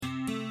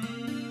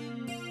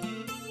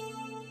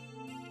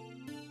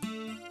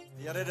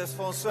Here, dit is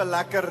vir ons so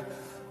lekker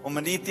om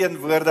in U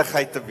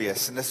teenwoordigheid te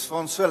wees. En dit is vir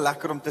ons so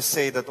lekker om te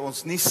sê dat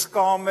ons nie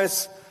skaam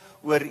is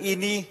oor U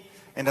nie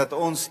en dat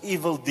ons U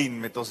wil dien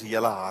met ons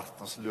hele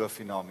hart. Ons loof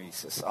U naam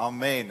Jesus.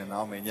 Amen en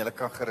amen. Julle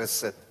kan gerus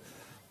sit.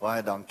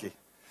 Baie dankie.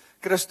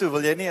 Christo,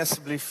 wil jy nie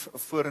asseblief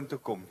vorentoe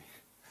kom nie?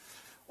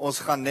 Ons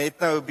gaan net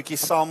nou 'n bietjie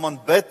saam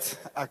aanbid.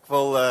 Ek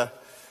wil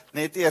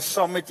net eers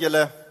saam met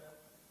julle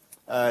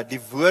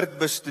die woord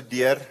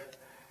bestudeer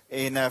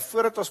en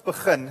voordat ons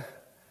begin,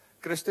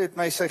 Christo het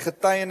my sy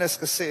getuienis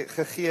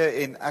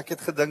gegee en ek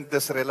het gedink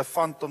dis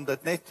relevant om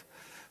dit net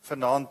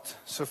vanaand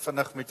so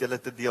vinnig met julle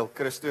te deel.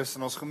 Christo is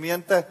in ons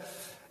gemeente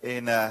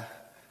en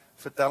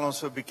vertel ons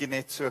so 'n bietjie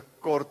net so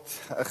kort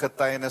 'n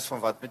getuienis van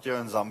wat met jou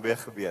in Zambië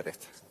gebeur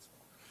het.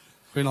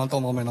 Goeienaand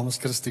almal, my naam is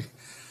Christie.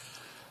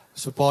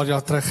 So 'n paar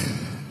jaar terug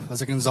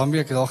was ek in Zambië,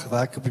 ek het daar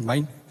gewerk op die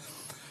myn.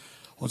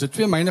 Ons het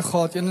 2 myne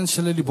gehad, een in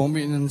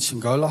Shelly-Libombe en in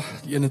Shingola.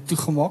 Die ene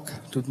toegemaak,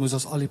 toe moes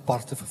ons al die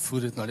parte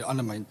vervoer het na die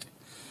ander myn toe.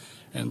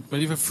 En met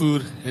die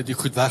vervoer het die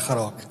goed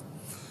weggeraak.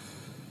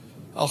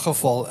 In elk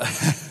geval,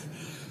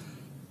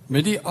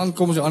 met die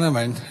aankoms die ander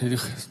myn,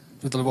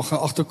 het hulle begin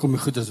agterkom, die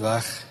goed is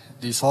weg.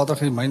 Die Saterdag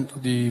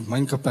die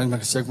mynkaptein het my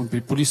gesê ek moet by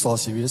die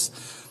polistasie wees.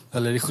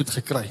 Hulle het die goed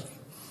gekry.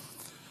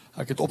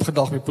 Ek het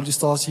opgedag by die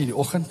polistasie die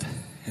oggend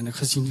en ek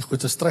gesien die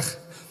goed is terug.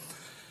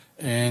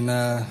 En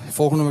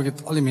volgende week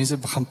het al die mense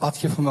begin pad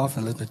gee van my af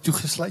en hulle het my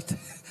toegesluit.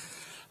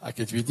 Ek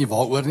weet nie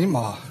waaroor nie,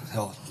 maar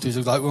ja, toe is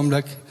ook daai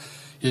oomblik,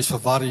 jy is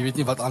verwar, jy weet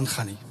nie wat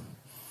aangaan nie.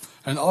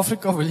 In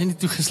Afrika wil jy nie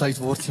toegesluit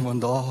word nie,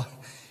 want daar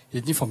jy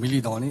het nie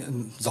familie daar nie.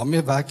 In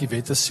Zambië werk die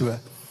wette so.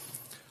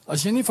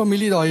 As jy nie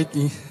familie daar het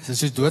nie, is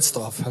dit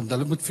doodstraf en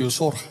hulle moet vir jou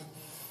sorg.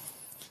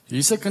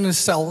 Hier sit ek in 'n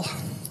sel,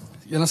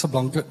 enige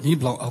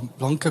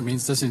blanke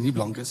mens, dis nie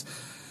blank is,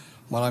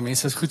 maar daai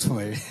mense is goed vir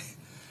my.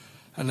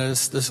 En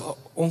dis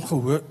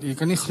ongehoord, jy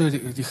kan nie glo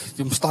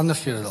die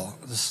omstandighede daar,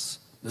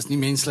 dis nie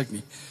menslik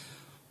nie.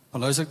 Maar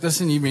nou is ek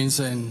tussen die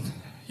mense en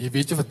jy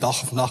weet jy wat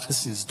dag of nag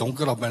is, dit is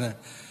donker daar binne.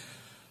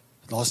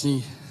 Daar's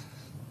nie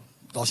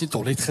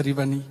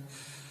toiletgeriewe nie.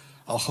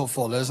 In elk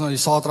geval, dit is nou die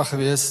Saterdag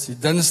gewees, die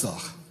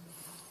Dinsdag.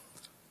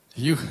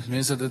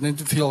 Mense, dit net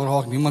te veel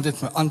raak, niemand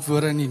het my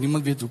antwoorde nie,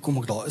 niemand weet hoekom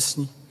ek daar is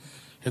nie.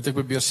 Het ek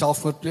probeer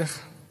selfmoord pleeg,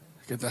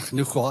 ek het ek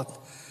genoeg gehad.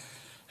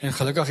 En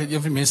gelukkig het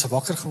een van die mense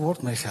wakker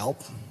geword, my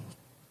gehelp.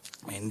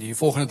 En die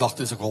volgende dag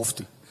toe is ek hof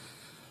toe.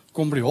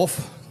 Kom by die hof,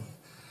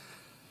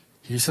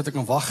 hier sit ek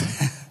en wag.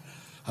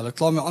 Hulle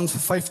kla my aan vir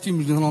 15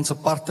 miljoen rand se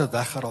parte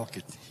weggeraak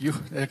het.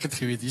 Ek het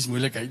geweet, hier is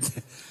moeilikheid.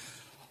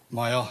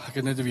 Maar ja, ek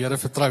het net op die Here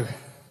vertrou.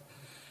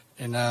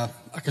 En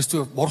ek is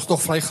toe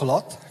borgtog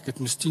vrygelaat. Ek het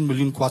moes 10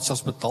 miljoen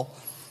kwatsas betaal.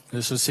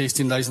 Dis so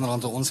 16.000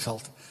 rand ons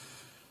geld.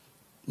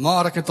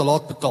 Maar ek het te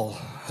laat betaal.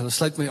 Hulle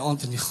sluit my die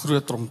aand in die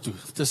groot tronk toe,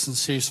 tussen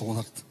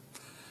 600.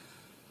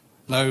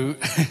 Nou,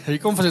 jy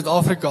kom van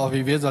Suid-Afrika,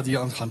 wie weet wat hier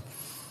aangaan.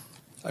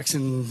 Ek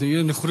sien hier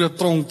in die groot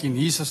tronk en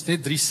hier is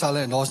net 3 selle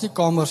en daar's nie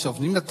kamers of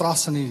nie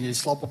matrasse nie, jy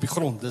slaap op die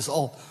grond, dis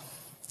al.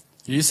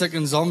 Hier is ek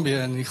in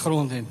Zambië in die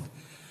grond en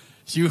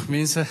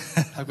mense,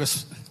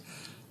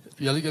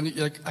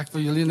 ek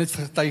wil julle net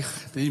vertuig,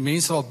 die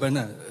mense daar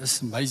binne is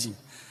amazing.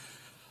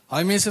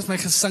 Daai mense het my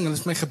gesing, hulle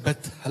het my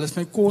gebid, hulle het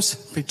my kos,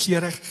 my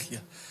klere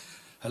gegee.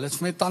 Hulle het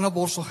vir my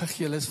tandeborsel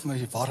gegee, hulle het vir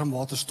my warm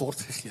water stort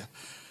gegee.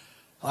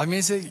 Daai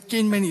mense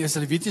ken my nie eens,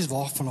 hulle weet nie eens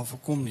waarvan af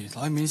ek kom nie.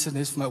 Daai mense het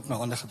net vir my op my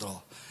hande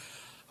gedra.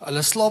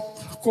 Hulle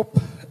slaap kop,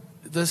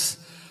 dis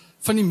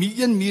van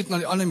die een muur na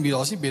die ander muur,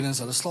 daar's nie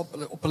beddens, hulle slaap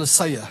op hulle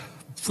sye,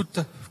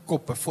 voete,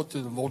 koppe, word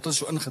hulle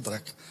so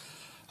ingedruk.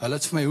 Hulle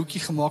het vir my hoekie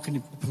gemaak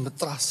op 'n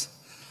matras,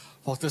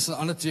 waar tussen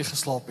ander 2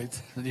 geslaap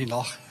het in die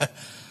nag.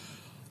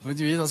 Want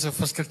jy weet, dat is 'n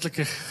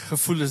verskriklike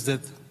gevoel is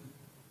dit.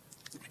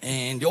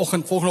 En die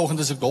volgende oggend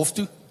is ek hof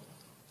toe.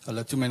 Hulle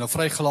het toe my nou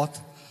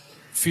vrygelaat.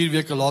 4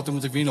 weke later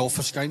moet ek weer in hof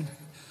verskyn.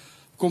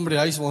 Kom by die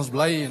huis waar ons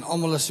bly en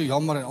almal is so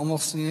jammer en almal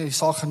sê die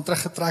saak gaan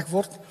teruggetrek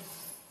word.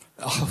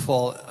 In elk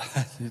geval,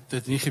 dit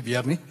het nie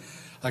gebeur nie.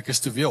 Ek is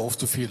toe weer hof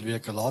toe 4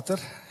 weke later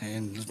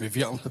en is my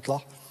weer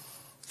aangekla.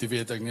 Toe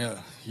weet ek nie,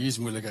 hier is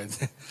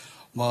moeilikheid.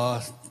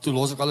 Maar toe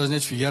los ek alles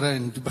net vir Here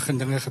en toe begin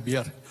dinge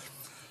gebeur.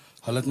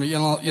 Hulle het my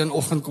een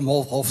oggend kom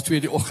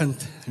 1:30 die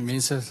oggend,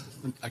 mense,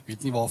 ek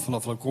weet nie waarvan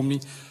af hulle kom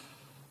nie,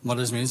 maar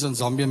dis mense in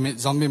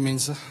Zambië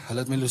mense, hulle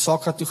het my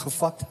Lusaka toe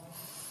gevat.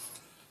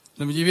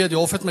 Nou moet jy weet, die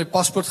hof het my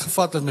paspoort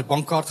gevat, het my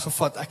bankkaart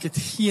gevat, ek het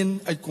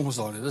geen uitkoms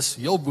daar nie, dis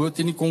heel boot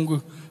in die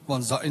Kongo,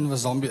 waar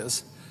Zambië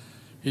is.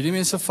 Hierdie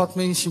mense vat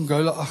my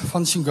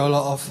van Shingola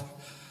af,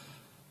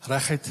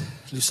 reguit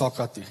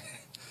Lusaka toe.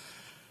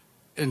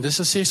 En dis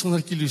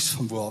 600 kilos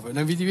van bo af. En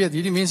nou weet jy weet,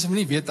 hierdie mense moet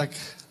nie weet ek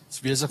is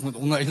besig met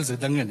oneilse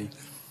dinge nie.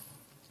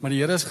 Maar die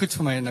Here is goed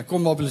vir my en ek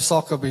kom daar by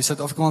Lusaka by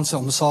Suid-Afrikaanse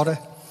ambassade.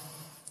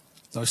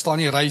 Nou staan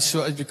die ry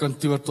so uit die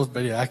kantoor tot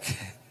by die hek.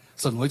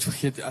 Ek sal nooit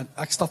vergeet,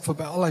 ek stap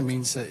verby al die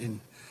mense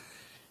en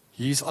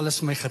hier is alles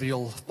vir my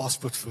gereël,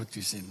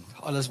 paspoortfoto's en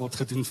alles word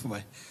gedoen vir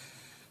my.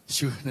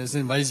 Sjoe, dit is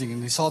amazing.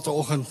 En die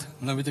Saterdagoggend,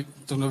 nou weet ek,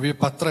 toe nou weer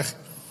pad terug.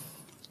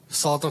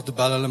 Saterdag toe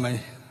bel hulle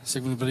my, sê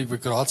ek moet by die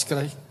garage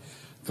kry.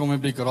 Kom by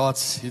die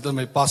garage, hier het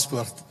my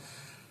paspoort.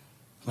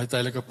 my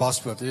tydelike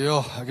paspoort. Ja,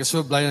 ek is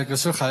so bly en ek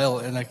is so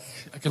gehuil en ek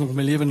het nog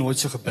my lewe nooit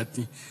so gebid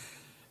nie.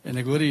 En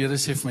ek hoor die Here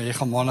sê vir my, jy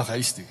gaan maandag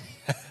huis toe.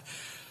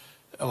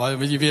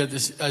 Maar jy weet,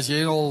 as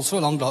jy al so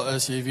lank daar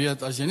is, jy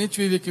weet, as jy net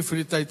 2 weke voor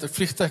die tyd 'n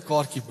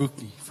vliegtuigkaartjie boek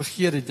nie,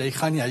 vergeet dit, jy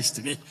gaan nie huis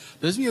toe nie.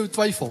 Dis nie jou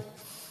twyfel.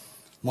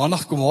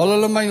 Maandag kom haal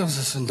hulle my, ons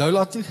is in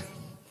Doula toe.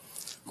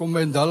 Kom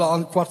by in Doula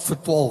aan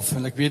 11:15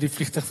 en ek weet die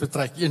vliegtuig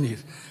vertrek 1 uur.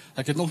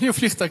 Ek het nog nie 'n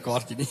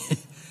vliegtuigkaartjie nie.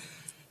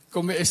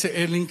 Kom by SA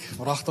Airlink,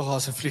 pragtig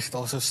as 'n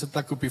vliegtuig, so sit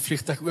ek op die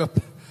vliegtuig oop.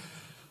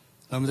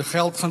 Nou moet ek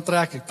geld gaan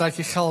trek, ek trek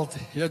die geld.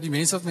 Ja, die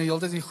mense wat my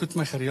heeltyd nie goed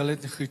my gereël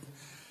het nie goed.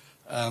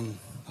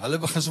 Hulle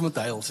begin so met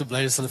huil, so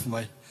bly is hulle vir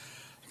my.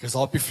 Ek is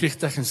daar op die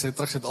vliegtuig en sy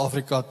terug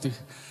Suid-Afrika toe.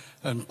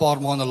 En 'n paar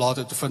maande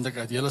later toe vind ek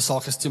uit die hele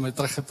saak is toe my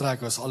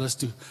teruggetrek, was alles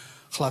toe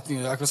glad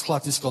nie. Ek was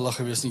glad nie skuldig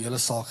gewees nie, die hele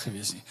saak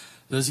gewees nie.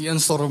 Dis die een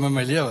storm in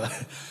my lewe.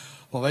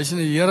 Maar wys jy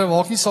die Here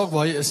maak nie saak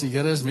waar jy is, die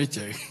Here is met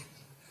jou.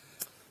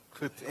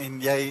 Goed,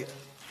 en jy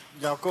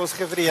kom ons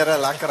gee vir die Here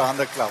 'n lekker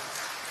hande klap.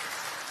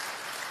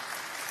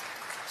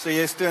 So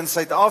jy is toe in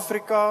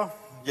Suid-Afrika,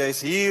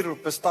 jy's hier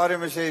op 'n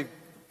stadium as jy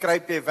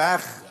kruip jy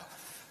weg.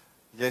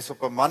 Jy's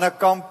op 'n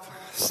mannekamp,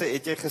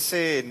 het jy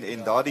gesê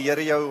en daar die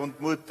Here jou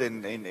ontmoet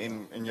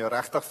en jou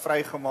regtig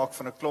vrygemaak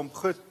van 'n klomp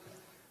goed.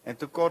 En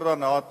toe kort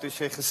daarna toe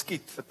jy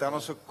geskiet. Vertel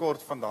ons so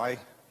kort van daai.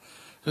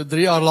 So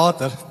 3 jaar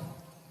later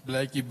bly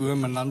ek hier bo in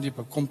Manandi op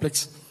 'n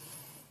kompleks.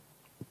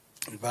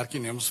 Ek werk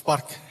in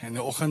Emspark en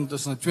die oggend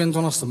is nou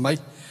 22ste Mei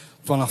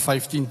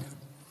 2015.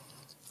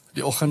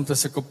 Die oggend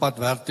is ek op pad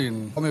werk toe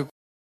en kom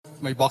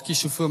my bakkie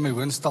so voor my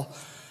woonstel.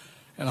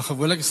 En dan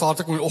gewoonlik start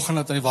ek om die oggend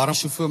dat in die warm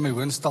so voor my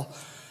woonstel.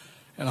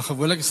 En dan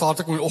gewoonlik start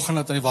ek om die oggend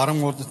dat in die warm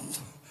word.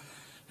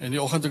 En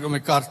die oggend toe ek in my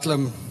kar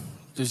klim,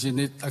 dis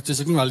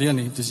ek nie alleen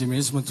nie, dis die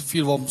mense met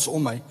 4 wapens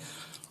om my.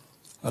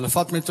 Hulle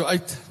vat my toe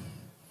uit.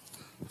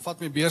 Vat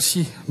my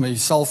beursie, my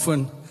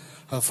selfoon.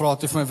 Hulle vra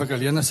toe vir my of ek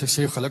alleen is. Ek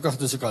sê gelukkig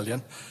dis ek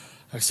alleen.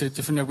 Ek sê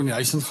toe vir my ek moet in die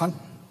huis in gaan.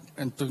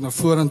 En toe ek na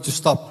vorentoe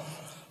stap,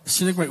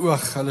 sien ek my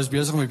oog, hulle is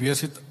besig om my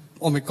beursie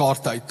om my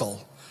kaarte uit te haal.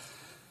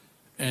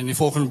 En die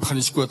volgende begin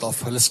die skoot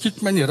af. Hulle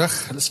skiet my in die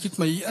rug, hulle skiet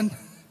my hier in.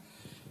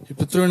 Die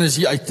patroon is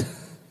hier uit.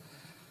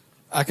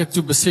 Ek het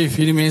toe besef,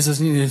 hierdie mense is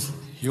nie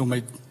hier om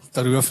my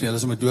te roof nie, hulle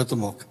is om my dood te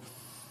maak.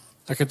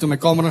 Ek het toe my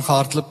kamer in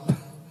gehardloop.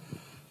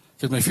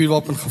 Ek het my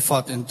vuurwapen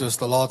gevat en toe is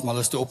te laat, maar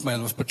hulle is toe op my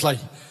en ons beklei.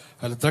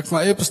 Hulle druk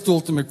my eie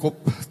pistool te my kop,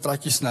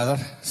 trekkie sneller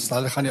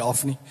gaan nie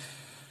af nie.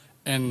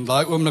 En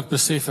daai oomblik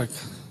besef ek,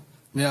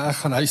 nee, ek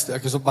gaan huis toe,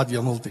 ek is op pad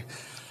hemel toe.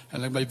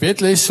 En ek my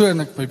bed lê so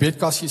en ek my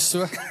bedkassie is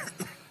so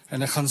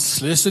en ek gaan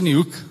lees in die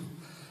hoek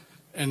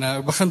en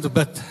ek begin te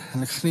bid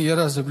en ek sê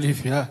Here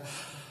asseblief, ja,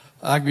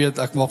 ek weet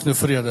ek maak nou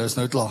vrede, is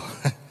nou klaar.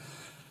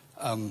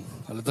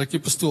 Hulle druk die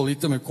pistool hier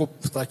te my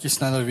kop, trekkie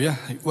sneller weer,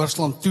 hy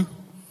oorslaan toe.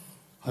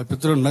 Hy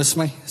patroon mis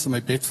my, is in my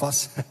bed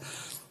vas.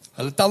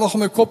 Hulle tel nog om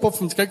my kop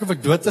op om te kyk of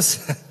ek dood is.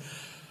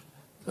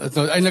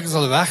 Nou uiteindelik is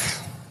hulle weg.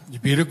 Die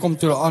bure kom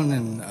toe aan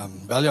en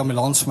bel die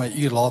ambulans vir my,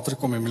 1 uur later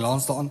kom die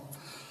ambulans daar aan.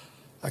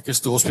 Ek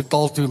is toe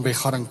hospitaal toe by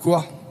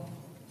Garankoa.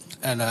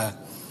 En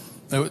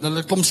nou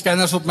hulle klomp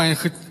scanners op my en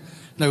goed.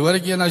 Nou hoor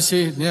ek jy nou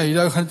sê, nee,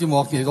 hierdie ou gaan dit nie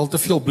maak nie, hy het al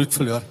te veel bloed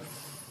verloor.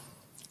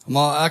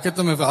 Maar ek het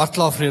hom my hart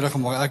klaar vrede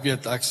gemaak. Ek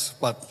weet ek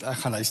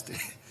gaan huis toe.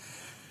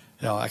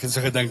 Ja, ek het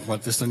so gedink, maar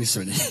dit is nou nie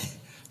so nie.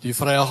 Die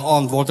Vrydag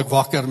aand word ek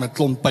wakker met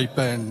klomp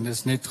pype en dit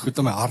is net goed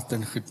in my hart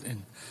en goed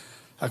en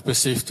ek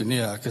besef toe nee,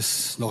 ek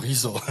is nog hier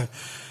so.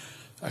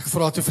 Ek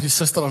vra toe vir die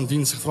suster aan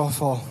diens, ek vra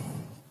vir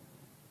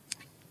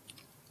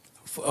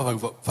haar,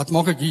 wat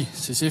maak ek hier?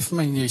 Sy sê vir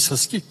my, jy is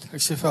geskiet.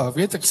 Ek sê vir haar,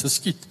 weet ek is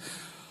geskiet,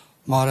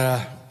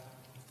 maar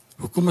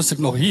hoekom is ek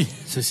nog hier?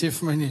 Sy sê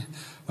vir my nie,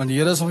 want die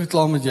Here is nog nie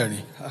klaar met jou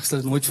nie. Ek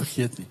sal dit nooit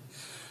vergeet nie.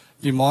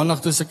 Die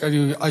maandag toe ek uit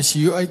die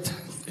ICU uit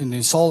in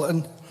die saal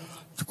in,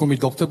 toe kom die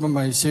dokter by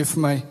my en sê vir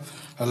my,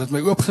 hulle het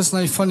my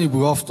oopgesny van die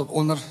bo af tot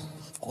onder,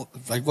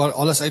 blykbaar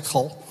alles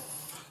uitgehaal.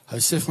 Hy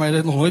sê vir my, hy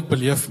het nog nooit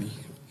beleef nie.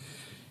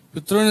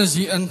 Patroon is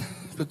hier in,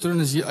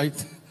 patroon is hier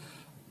uit,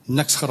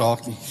 niks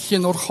geraak nie.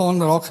 Geen orgaan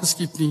raak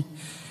geskiet nie,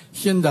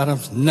 geen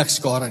darms, niks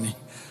skade nie.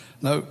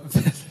 Nou,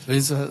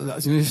 mense,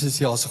 as jy nie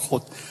sê as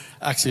God,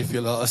 ek sê vir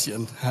julle as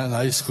een, en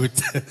hy is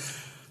goed.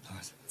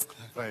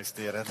 Prys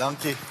die Here,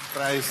 dankie,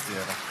 prys die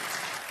Here.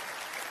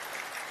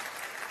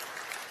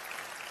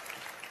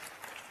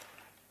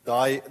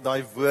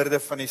 Daai woorde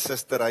van die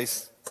suster,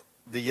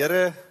 die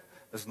Here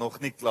is nog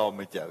nie klaar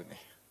met jou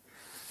nie.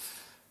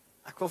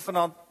 Ek wil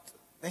vanaand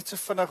net so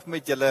vinnig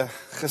met julle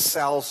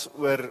gesels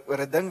oor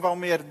 'n ding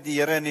waarmee die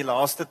Here in die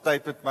laaste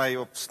tyd met my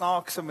op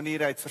snaakse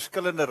maniere uit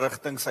verskillende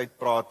rigtings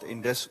uitpraat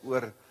en dis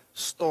oor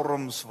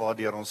storms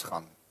waardeur ons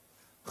gaan.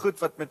 Goed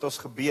wat met ons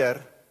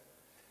gebeur,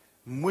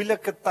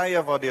 moeilike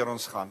tye waardeur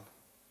ons gaan.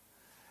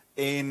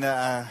 En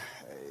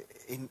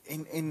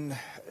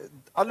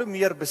al hoe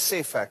meer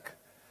besef ek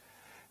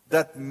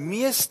dat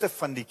meeste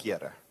van die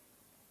kere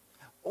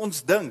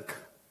ons dink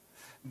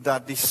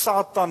dat die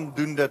Satan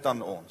doen dit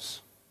aan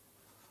ons.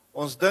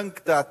 Ons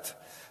dink dat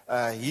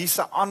hier's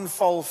 'n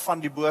aanval van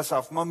die boos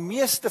af, maar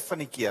meeste van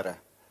die kere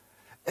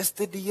is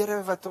dit die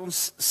Here wat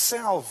ons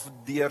self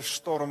deur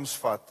storms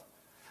vat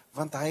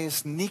want hy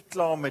is nie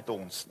klaar met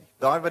ons nie.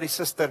 Daai wat die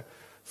suster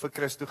vir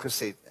Christo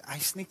gesê het, hy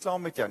is nie klaar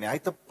met jou nie, hy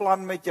het 'n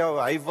plan met jou,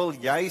 hy wil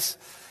juis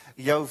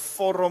jou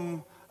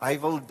vorm,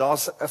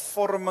 daar's 'n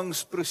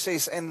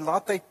vormingsproses, en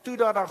laat hy toe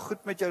dat daar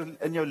goed met jou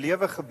in jou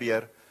lewe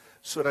gebeur,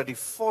 sodat die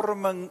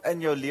vorming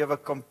in jou lewe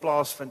kan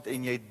plaasvind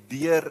en jy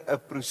deur 'n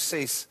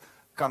proses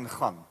kan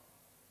gaan.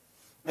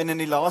 En in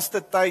die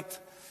laaste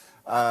tyd,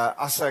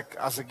 as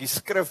ek die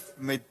skrif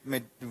met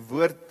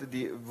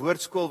die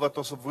woordskool wat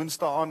ons op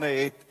Woensdaande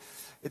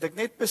het ek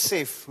net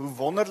besef hoe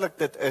wonderlik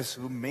dit is,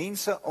 hoe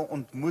mense 'n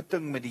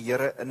ontmoeting met die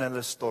Here in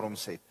hulle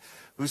storms het.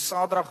 Hoe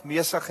Sadrag,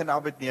 Mesach en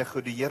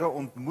Abednego die Here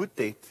ontmoet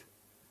het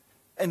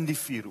in die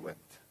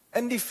vuuroond.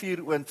 In die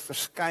vuuroond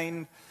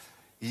verskyn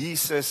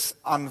Jesus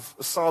aan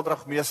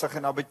Sadrag, Mesach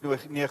en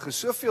Abednego,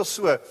 soveel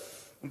so,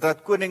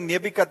 dat koning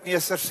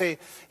Nebukadneser sê,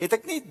 het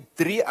ek nie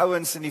 3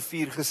 ouens in die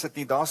vuur gesit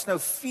nie, daar's nou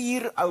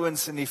 4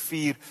 ouens in die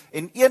vuur,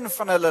 en een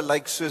van hulle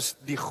lyk soos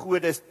die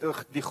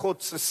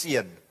God se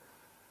seun.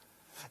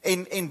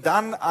 En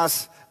dan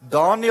as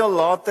Daniël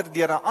later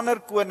deur 'n ander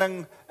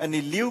koning in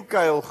die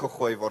leeukuil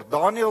gegooi word,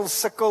 Daniël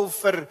sukkel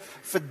vir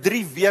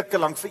 3 weke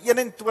lank, vir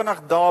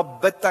 21 dae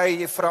bid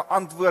hy vir 'n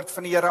antwoord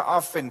van die Here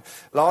af, en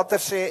later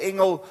sê 'n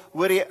engel,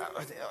 hoor jy,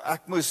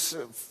 ek moes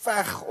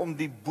veg om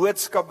die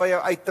boodskap by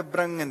jou uit te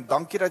bring, en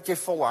dankie dat jy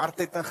volhard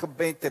het in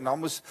gebed, en dan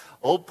moes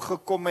hulp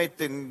gekom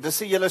het, en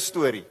dis 'n hele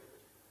storie.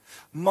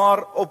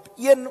 Maar op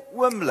een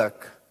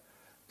oomblik,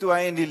 toe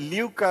hy in die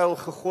leeukuil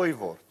gegooi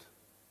word,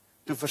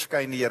 toe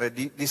verskyn die Here.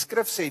 Die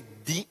skrif sê,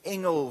 die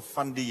engel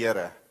van die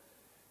Here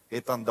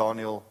het aan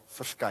Daniël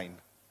verskyn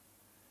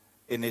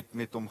en het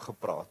met hom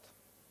gepraat.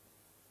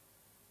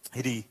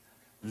 Het die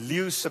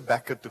leeu se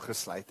bekke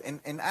toegesluit.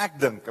 En ek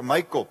dink, in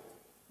my kop,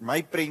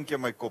 my prentjie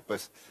in my kop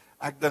is,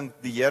 ek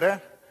dink die Here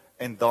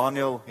en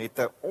Daniël het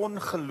 'n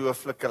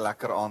ongelooflike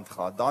lekker aand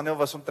gehad. Daniël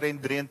was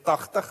omtrent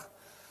 83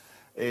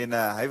 en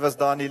hy was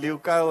daar in die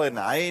leeukuil, en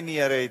hy en die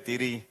Here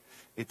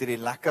het hierdie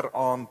lekker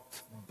aand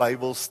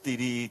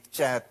Bybelstudie,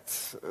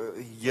 chat,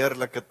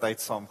 heerlike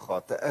tyd saam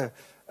gehad.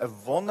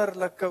 'n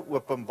wonderlike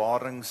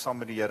openbaring saam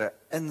met die Here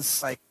in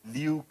sy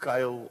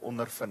leeukuil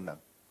ondervinding.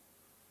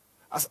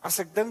 As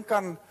ek dink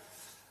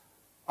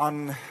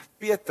aan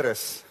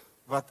Petrus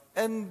wat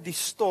in die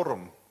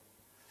storm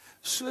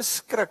so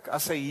skrik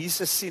as hy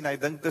Jesus sien, hy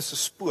dink dis 'n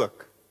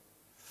spook.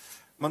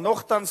 Maar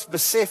nogtans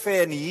besef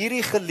hy in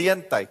hierdie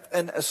geleentheid,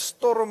 in 'n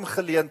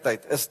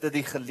stormgeleentheid, is dit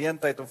die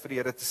geleentheid om vir die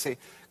Here te sê,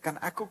 kan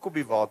ek ook op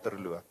die water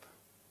loop?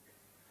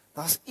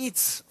 Daar's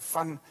iets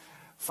van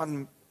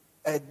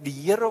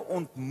die Here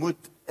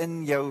ontmoet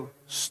in jou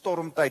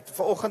stormtyd.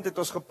 Vanoggend het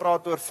ons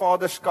gepraat oor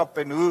vaderskap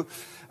en hoe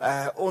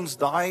ons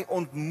daai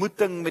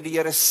ontmoeting met die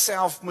Here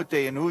self moet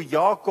hê, en hoe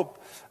Jakob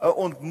 'n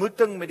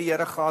ontmoeting met die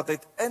Here gehad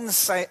het in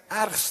sy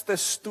ergste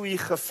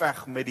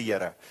stoeigeveg met die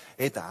Here.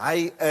 Het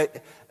hy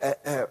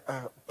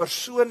 'n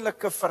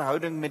persoonlike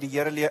verhouding met die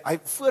Here.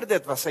 Voor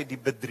dit was hy die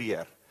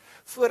bedrieër.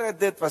 Voor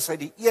dit was hy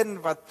die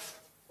een wat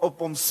op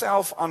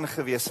homself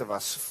aangewese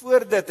was.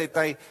 Voor dit het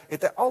hy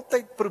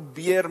altyd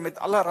probeer met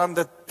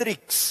allerhande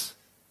triks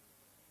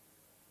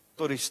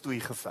tot die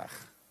stoeigeveg.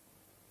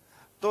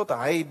 Tot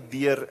hy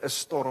deur 'n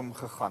storm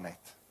gegaan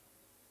het.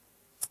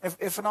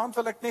 En vanaand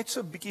wil ek net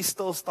so 'n bietjie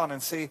stil staan en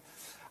sê,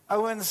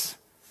 ouens,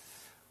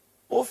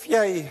 of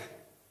jy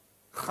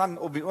gaan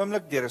op die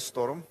oomblik deur 'n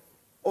storm,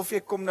 of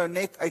jy kom nou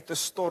net uit 'n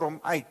storm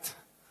uit,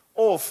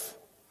 of,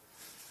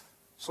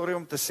 sorry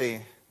om te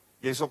sê,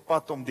 jy is op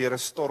pad om deur 'n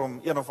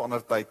storm een of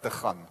ander tyd te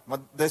gaan. Maar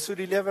dis hoe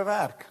die lewe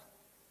werk.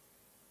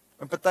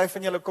 En party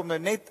van julle kom nou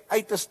net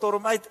uit 'n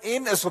storm uit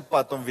en is op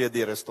pad om weer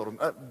deur 'n storm.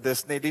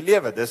 Dis net die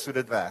lewe, dis hoe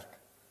dit werk.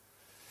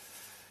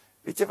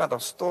 Weet jy wat,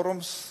 daar's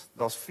storms,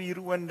 daar's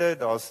vuuroonde,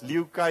 daar's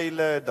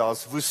leeukuile,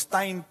 daar's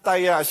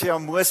woestyntye, as jy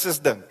aan Moses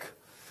dink.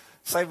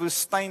 Sy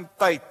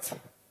woestyntyd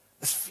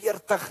is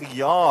 40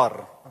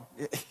 jaar.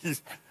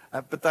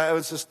 En party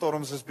ouens se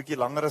storms is bietjie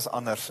langer as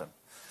andersin.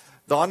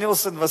 Daniël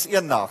se was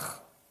 1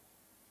 nag.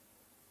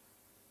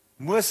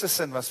 Moses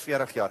se was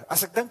 40 jaar.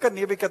 As ek dink aan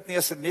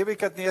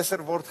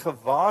Nebukadneser word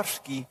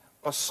gewaarsku,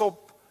 pas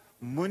op,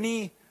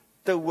 moenie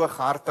te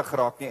hooghartig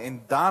raak nie,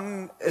 en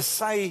dan is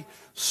sy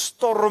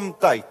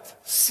stormtyd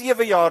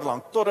 7 jaar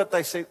lank, totdat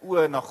hy sy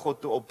oë na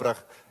God toe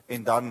oprig,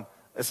 en dan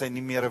is hy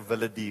nie meer 'n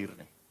wilde dier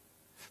nie.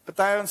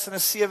 Party ouens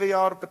is 7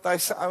 jaar, party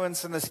se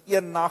ouens is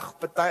 1 nag,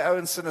 party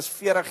ouens is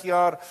 40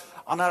 jaar,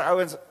 ander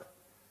ouens,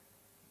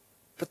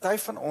 party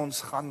van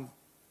ons gaan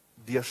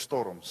deur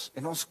storms,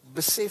 en ons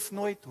besef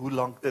nooit hoe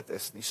lank dit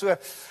is nie. So,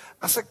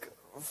 as ek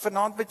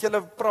vanaand met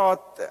julle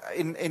praat,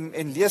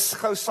 en lees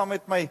gou saam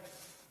met my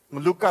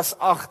Lukas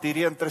 8,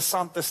 hierdie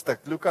interessante stuk,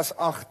 Lukas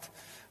 8,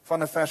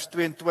 van vers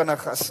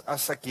 22,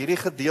 as ek hierdie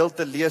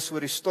gedeelte lees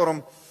oor die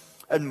storm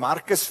in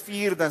Markus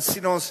 4, dan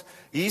sien ons,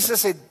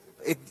 Jesus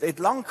het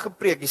lank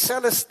gepreek,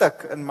 dieselfde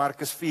stuk in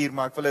Markus 4,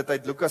 maar ek wil dit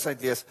uit Lukas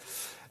uitlees.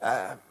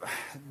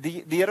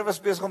 Die Here was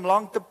besig om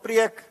lank te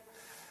preek.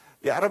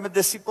 Die arme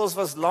disippels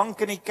was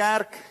lank in die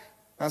kerk,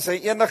 Dan sê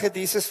eendag het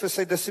Jesus vir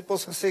sy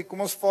disippels gesê,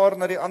 kom ons vaar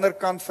na die ander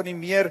kant van die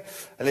meer.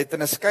 Hulle het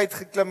in 'n skei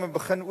geklim en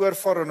begin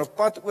oorvaar en op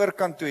pad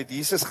oorkant toe het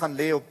Jesus gaan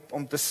lê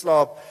om te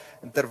slaap.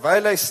 En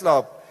terwyl hy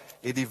slaap,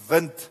 het die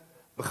wind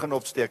begin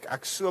opsteek.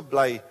 Ek so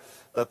bly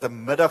dat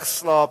 'n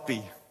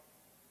middagslaapie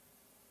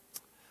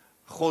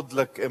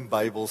goddelik en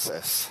Bybels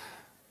is.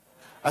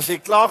 As jy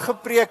klaar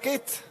gepreek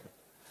het,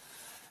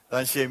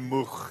 dan as jy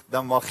moeg,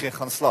 dan mag jy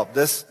gaan slaap.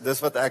 Dis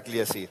wat ek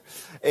lees hier.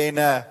 En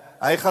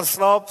hy gaan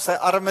slaap, sy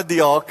arme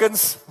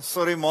diakens,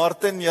 sorry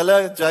Martin,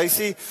 julle,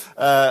 JC,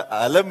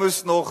 hulle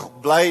moes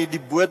nog bly die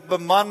boot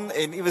beman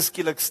en iewes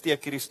skielik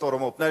steek hierdie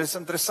storm op. Nou dis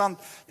interessant,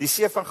 die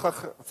see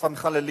van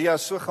Galilea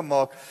is so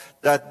gemaak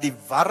dat die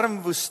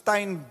warm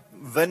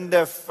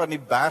woestynwinde van die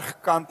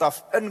bergkant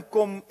af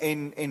inkom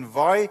en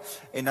waai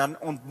en dan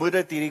ontmoet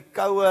dit hierdie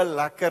koue,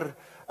 lekker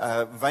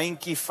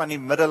wyntjie van die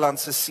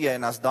Middellandse See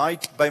en as daai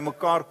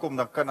bymekaar kom,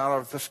 dan kan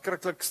daar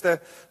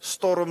verskriklikste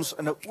storms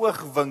in 'n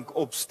oogwink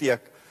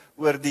opsteek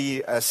oor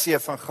die see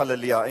van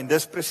Galilea en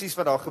dis presies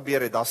wat daar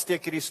gebeur het. Daar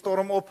steek hierdie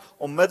storm op,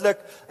 onmiddellik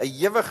 'n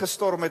ewige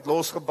storm het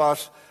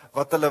losgebars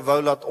wat hulle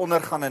wou laat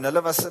ondergaan en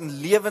hulle was in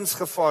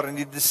lewensgevaar en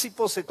die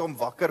disippels het hom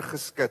wakker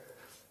geskit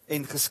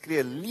en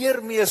geskree,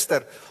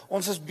 leermeester,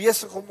 ons is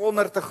besig om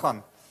onder te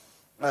gaan.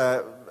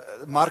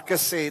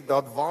 Markus sê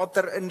dat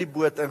water in die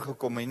boot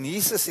ingekom en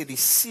Jesus het die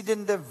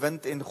siedende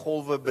wind en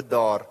golwe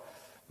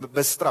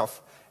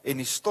bestraf en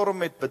die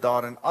storm het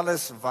bedaar en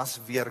alles was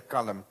weer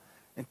kalm.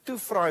 En toe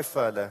vra hy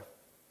vir hulle,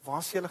 waar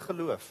is julle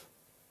geloof?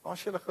 Waar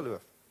is julle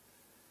geloof?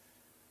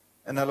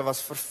 En hulle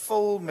was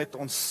vervul met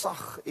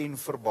ontzag en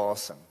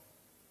verbasing.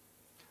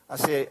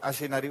 As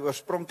jy na die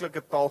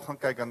oorspronklike taal gaan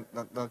kyk,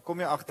 dan kom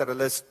jy agter,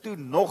 hulle is toe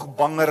nog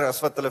banger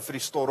as wat hulle vir die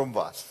storm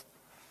was.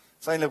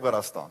 Dis eintlik wat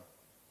daar staan.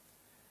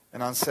 En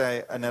dan sê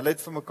hy, en hulle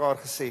het vir mekaar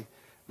gesê,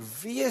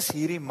 wie is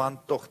hierdie man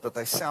tog, dat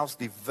hy selfs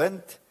die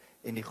wind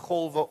en die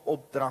golwe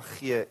opdrag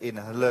gee en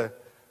hulle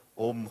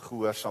hom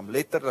gehoorsaam.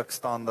 Letterlik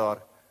staan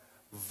daar,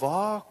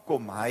 waar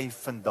kom hy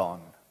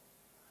vandaan?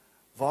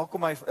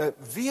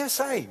 Wie is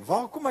hy?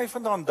 Waar kom hy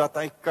vandaan dat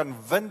hy kan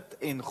wind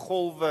en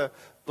golwe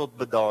tot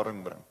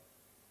bedaring bring?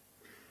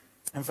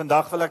 En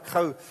vandag wil ek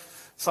gou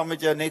saam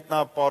met jou net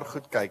na 'n paar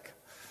goed kyk.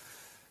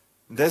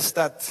 Dis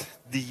dat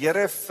die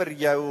Here vir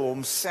jou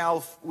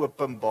homself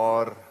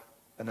openbaar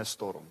in 'n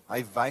storm.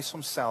 Hy wys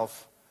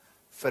homself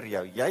vir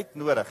jou. Jy het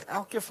nodig,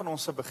 elkeen van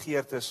ons se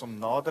begeerte is om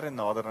nader en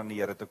nader aan die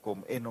Here te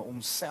kom en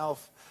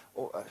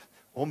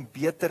hom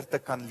beter te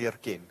kan leer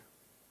ken.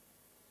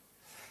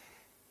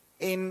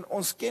 En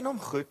ons ken hom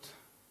goed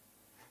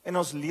en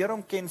ons leer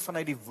hom ken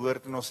vanuit die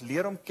woord en ons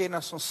leer hom ken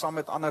as ons saam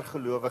met ander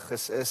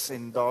gelowiges is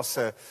en daar's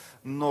 'n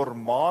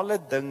normale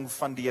ding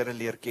van die Here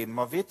leer ken.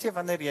 Maar weet jy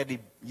wanneer jy die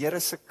Here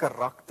se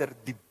karakter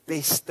die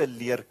beste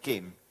leer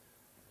ken,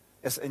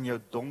 is in jou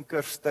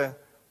donkerste,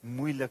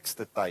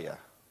 moeilikste tye.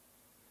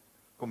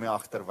 Kom jy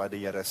agter wat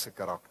die Here se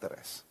karakter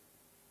is.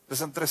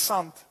 Dis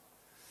interessant.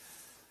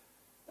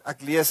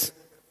 Ek lees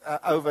 'n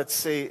ou wat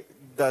sê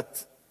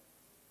dat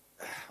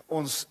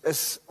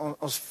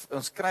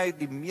ons kry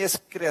die mees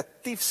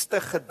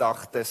kreatiefste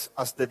gedagtes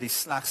as dit die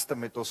slegste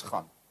met ons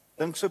gaan.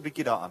 Dink so 'n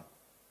bietjie daaraan.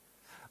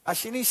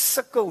 As jy nie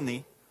sukkel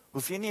nie,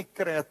 hoef jy nie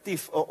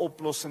kreatief 'n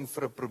oplossing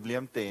vir 'n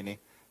probleem te hê nie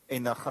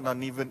en dan gaan daar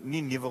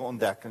nie nuwe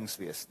ontdekkings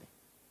wees nie.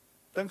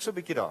 Dink so 'n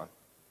bietjie daaraan.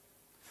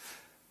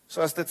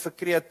 So as dit vir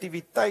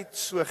kreatiwiteit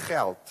so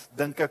geld,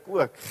 dink ek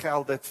ook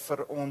geld dit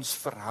vir ons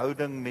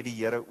verhouding met die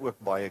Here ook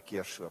baie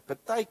keer so.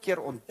 Partykeer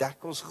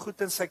ontdek ons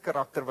goed in sy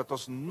karakter wat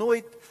ons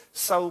nooit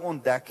sou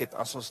ontdek het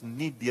as ons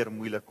nie deur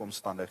moeilike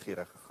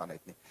omstandighede gegaan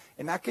het nie.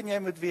 En ek en jy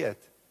moet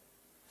weet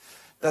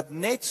dat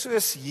net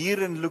soos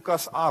hier in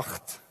Lukas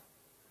 8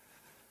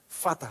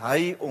 vat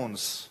hy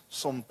ons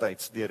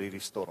somtyds deur hierdie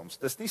storms.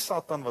 Dis nie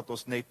Satan wat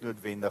ons net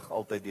noodwendig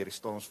altyd deur die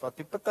storms vat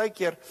nie.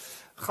 Partykeer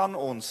gaan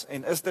ons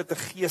en is dit 'n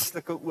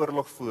geestelike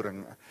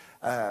oorlogvoering.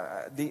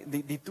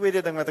 Die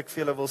tweede ding wat ek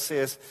vir julle wil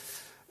sê is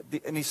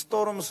in die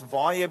storms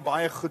waar jy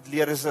baie goed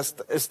leer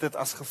is dit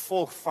as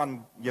gevolg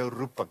van jou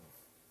roeping.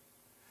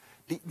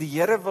 Die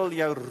Here wil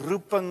jou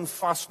roeping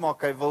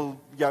vasmaak. Hy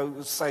wil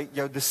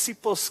jou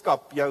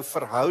disippelskap, jou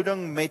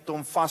verhouding met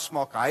hom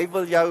vasmaak. Hy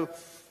wil jou,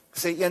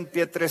 sê 1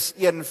 Petrus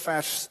 1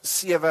 vers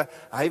 7,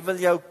 hy wil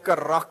jou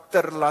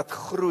karakter laat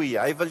groei.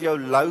 Hy wil jou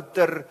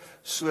louter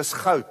soos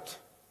goud.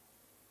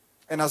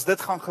 En as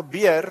dit gaan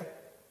gebeur,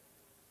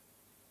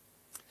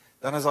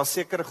 dan is daar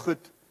sekere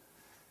goed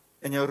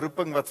in jou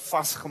roeping wat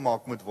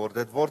vasgemaak moet word.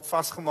 Dit word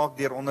vasgemaak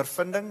deur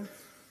ondervinding.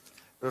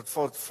 Dit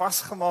word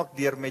vasgemaak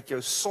deur met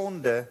jou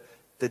sonde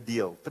te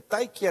deel.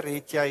 Partykeer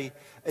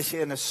is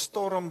jy in 'n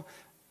storm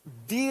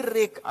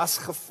direk as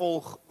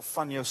gevolg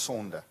van jou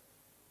sonde.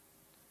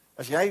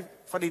 As jy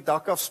van die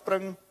dak af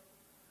spring,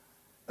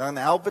 dan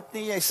help dit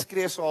nie, jy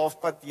skree so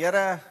halfpad,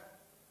 Here,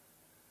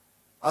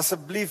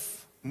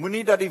 asseblief,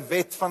 moenie dat die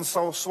wet van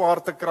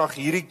swaartekrag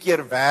hierdie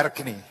keer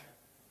werk nie.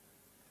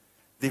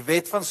 Die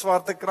wet van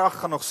swaartekrag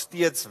gaan nog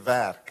steeds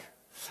werk.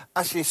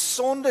 As jy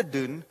sonde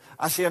doen,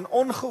 as jy in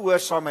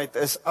ongehoorsaamheid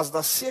is, as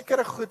daar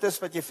sekere goed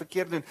is wat jy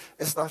verkeerd doen,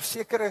 is daar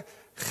sekere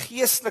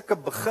geestelike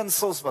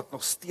beginsels wat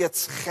nog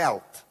steeds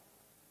geld.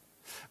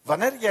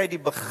 Wanneer jy die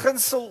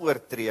beginsel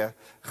oortree,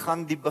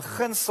 gaan die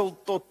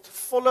beginsel tot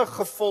volle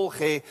gevolg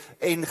hê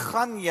en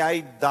gaan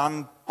jy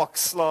dan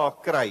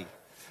pakslaag kry.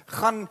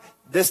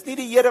 Dis nie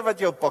die Here wat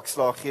jou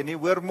pakslaag gee nie,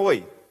 hoor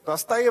mooi.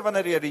 Daar's tye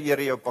wanneer die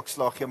Here jou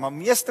pakslaag gee, maar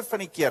meeste van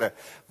die kere,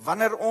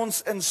 wanneer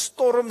ons in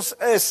storms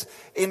is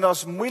en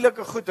daar's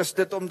moeilike goed, is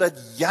dit omdat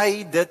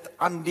jy dit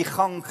aan die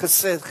gang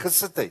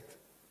gesit het.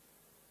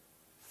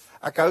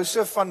 Ek hou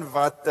so van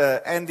wat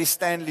Andy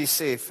Stanley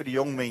sê vir die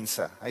jong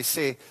mense. Hy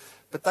sê,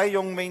 party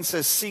jong mense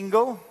is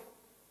single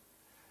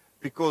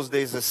because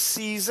there's a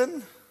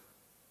season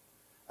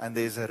and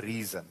there's a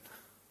reason.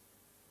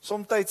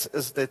 Somtyds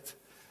is dit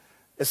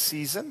 'n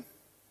season,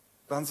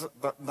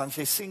 dan is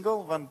jy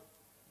single, want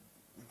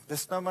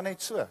dis nou maar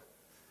net so.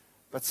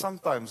 But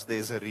sometimes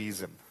there's a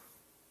reason.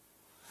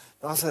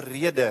 Daar's 'n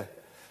rede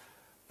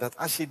dat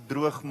as jy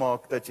droog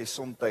maak, dat jy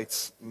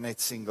somtyds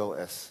net single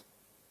is.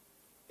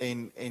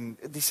 En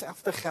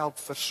dieselfde geld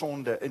vir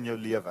sonde in jou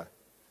lewe.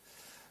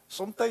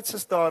 Somtyds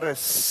is daar 'n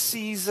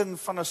season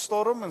van 'n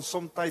storm en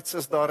somtyds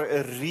is daar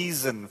 'n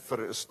reason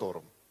vir 'n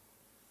storm.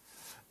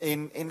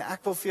 En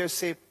ek wil vir jou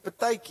sê,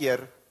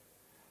 partykeer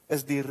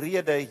is die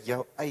rede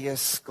jou eie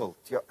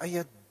skuld, jou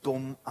eie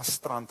dom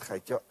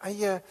astrandheid, jou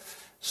eie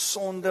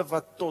sonde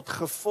wat tot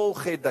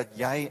gevolg het dat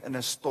jy in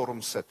 'n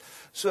storm sit.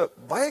 So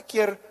baie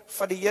keer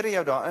vat die Here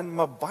jou daarin,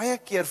 maar baie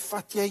keer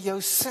vat jy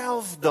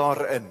jouself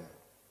daarin.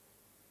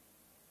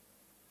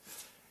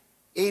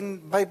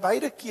 En by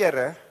beide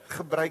kere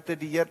gebruik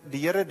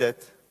die Here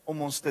dit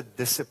om ons te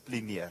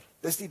dissiplineer.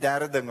 Dis die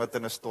derde ding wat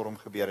in 'n storm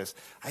gebeur is.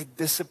 Hy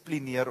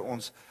dissiplineer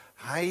ons.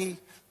 Hy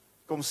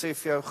kom sê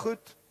vir jou,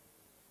 goed,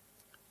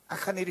 ek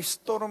gaan hierdie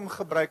storm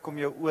gebruik om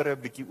jou ore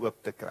 'n bietjie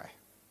oop te kry.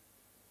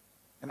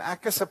 En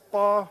ek is 'n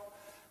pa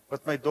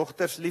wat my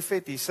dogters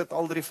liefhet. Hier sit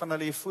al 3 van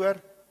hulle hier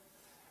voor.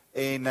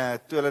 En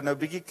toe hulle nou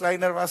bietjie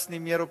kleiner was, nie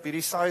meer op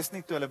hierdie size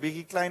nie, toe hulle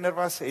bietjie kleiner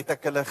was, het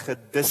ek hulle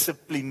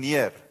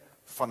gedissiplineer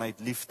vanuit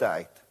liefde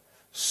uit,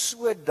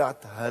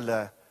 sodat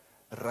hulle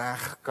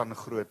reg kan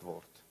groot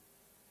word.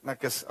 En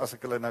ek is, as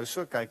ek hulle nou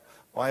so kyk,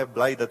 baie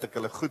bly dat ek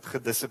hulle goed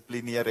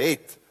gedissiplineer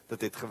het.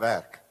 Dit het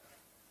gewerk.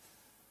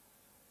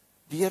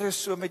 Die Here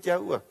is so met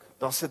jou ook.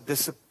 Daar's 'n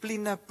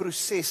dissipline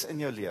proses in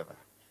jou lewe.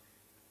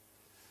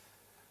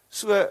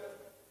 So,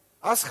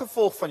 as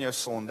gevolg van jou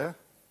sonde,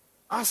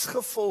 as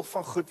gevolg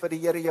van goed wat die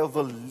Here jou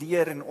wil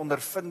leer en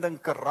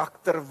ondervinding,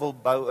 karakter wil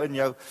bou in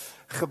jou,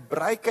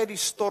 gebruik hy die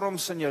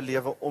storms in jou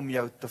lewe om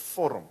jou te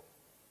vorm.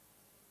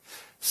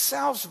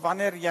 Selfs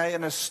wanneer jy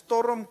in 'n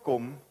storm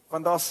kom,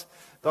 want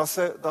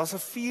daar's 'n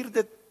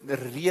vierde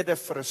rede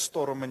vir 'n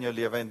storm in jou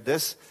lewe, en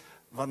dis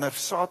wanneer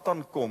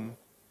Satan kom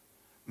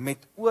met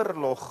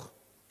oorlog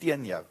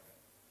teen jou,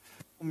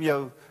 om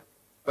jou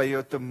by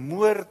jou te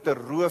moord, te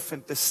roof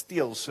en te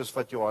steel, soos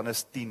wat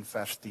Johannes 10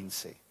 vers 10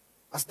 sê.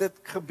 As dit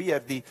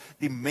gebeur,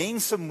 die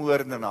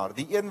mensemoordenaar,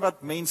 die een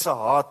wat mense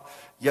haat,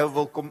 jou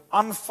wil kom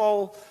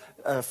aanval,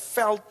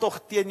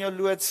 veldtog teen jou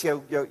loods,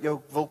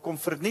 jou wil kom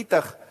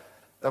vernietig,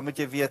 dan moet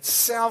jy weet,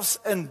 selfs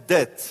in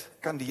dit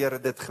kan die Here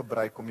dit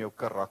gebruik om jou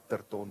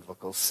karakter te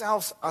ontwikkel.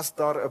 Selfs as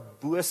daar 'n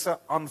bose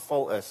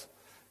aanval is,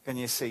 kan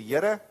jy sê,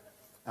 Here,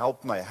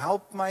 help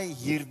my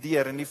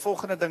hierdeur. En die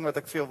volgende ding wat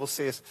ek vir jou wil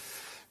sê is,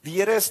 die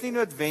Here is nie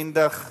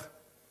noodwendig,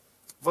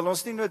 wil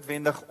ons nie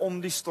noodwendig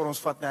om die storms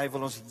vat nie, hy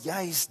wil ons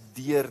juis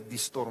deur die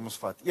storms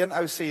vat. Een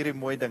ou sê hierdie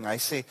mooi ding, hy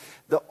sê,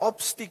 the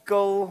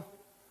obstacle,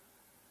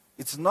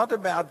 it's not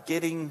about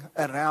getting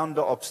around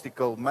the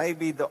obstacle,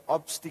 maybe the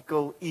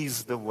obstacle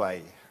is the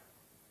way.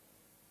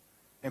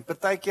 En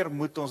partykeer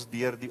moet ons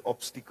deur die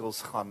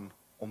obstacles gaan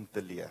om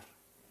te leer.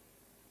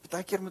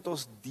 Partykeer moet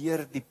ons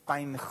deur die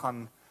pyn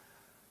gaan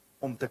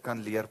om te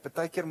kan leer.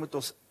 Partykeer moet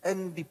ons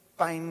in die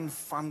pyn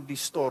van die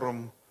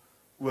storm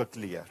ook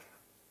leer.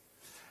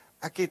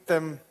 Ek het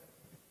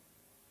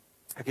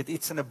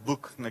iets in 'n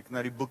boek, en ek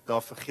nou die boek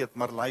daar vergeet,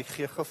 maar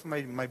gee gou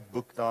vir my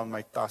boek daar in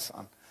my tas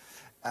aan.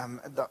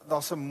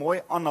 Daar's 'n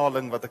mooi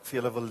aanhaling wat ek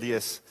vir julle wil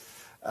lees,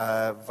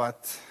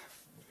 wat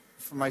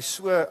vir my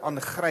so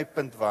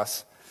aangrypend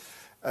was.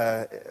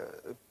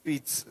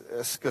 Piet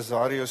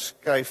Scazzaro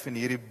skryf in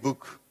hierdie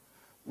boek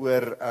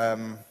oor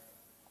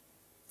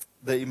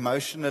the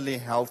emotionally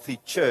healthy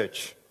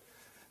church.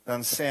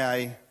 Dan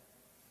sê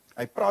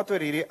hy praat oor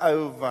hierdie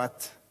ou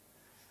wat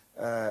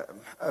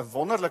 'n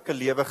wonderlike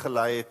lewe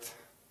gelei het.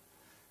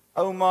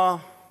 Ouma,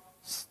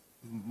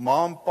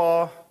 ma en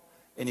pa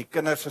en die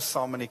kinders is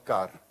saam in die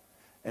kar.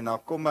 En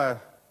dan kom 'n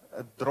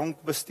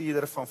dronk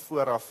bestuurder van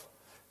vooraf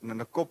en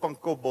in 'n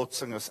kop-aan-kop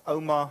botsing is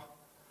ouma,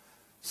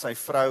 sy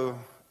vrou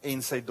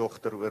en sy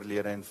dogter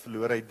oorlede en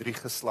verloor hy 3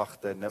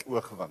 geslagte in 'n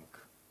oogwink.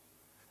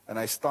 En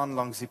hy staan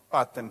langs die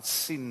pad en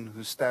sien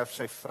hoe sterf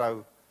sy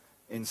vrou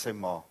en sy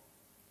ma.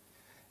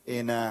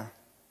 En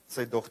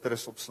sy dogter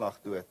is op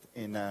slag dood.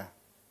 En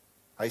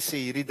hy sê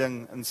hierdie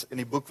ding in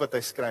die boek wat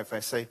hy skryf,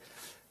 hy sê,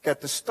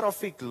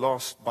 catastrophic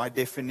loss by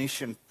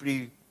definition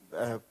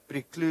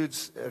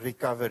precludes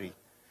recovery.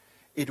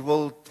 It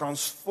will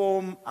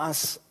transform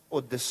us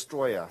or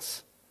destroy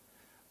us,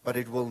 but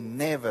it will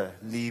never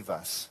leave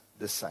us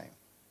the same.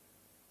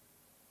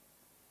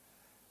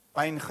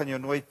 Pyn gaan jou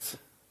nooit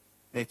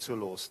net so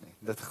los nie.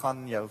 Dit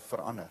gaan jou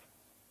verander.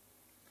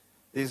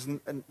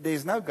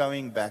 There's no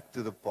going back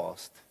to the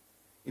past.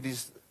 It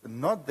is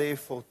not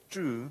therefore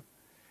true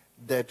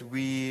that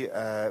we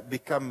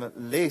become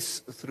less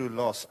through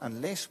loss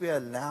unless we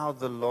allow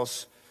the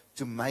loss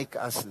to make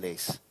us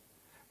less,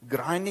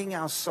 grinding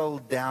our soul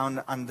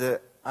down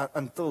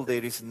until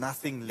there is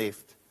nothing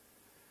left.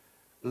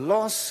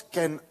 Loss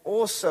can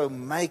also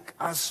make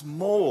us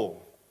more.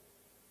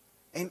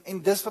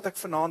 En dis wat ek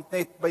vanaand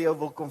net by jou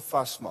wil kom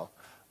vasmaak.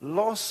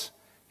 Loss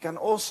can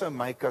also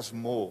make us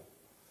more.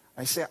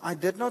 I say, I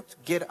did not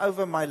get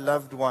over my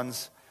loved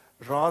ones,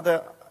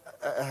 rather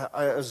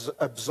I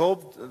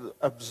absorbed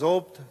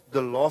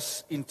the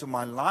loss into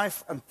my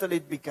life until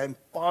it became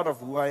part of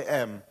who I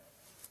am.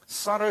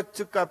 Sorrow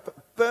took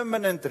up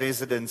permanent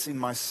residence in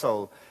my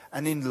soul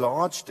and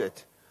enlarged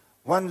it.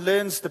 One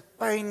learns the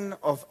pain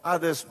of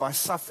others by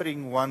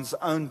suffering one's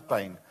own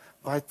pain,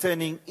 by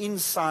turning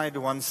inside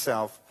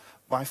oneself,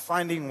 by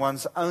finding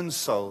one's own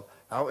soul.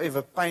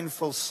 However,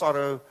 painful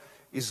sorrow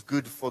is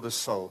good for the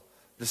soul.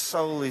 The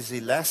soul is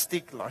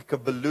elastic like a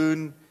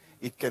balloon.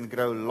 It can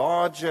grow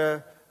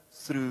larger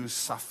through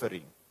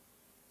suffering.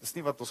 Dis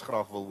nie wat ons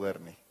graag wil hoor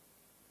nie.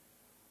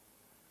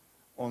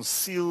 Ons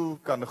siel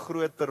kan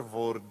groter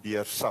word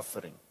deur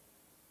suffering.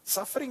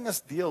 Suffering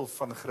is deel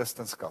van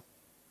Christendom.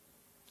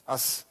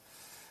 As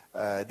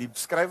die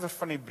skrywer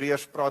van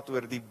Hebreërs praat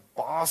oor die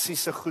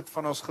basiese goed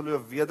van ons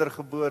geloof,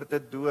 wedergeboorte,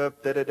 doop,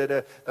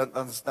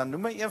 dan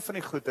noem hy een van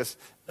die goed is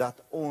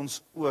dat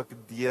ons ook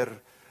deur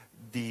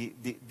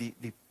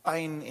die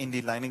pyn en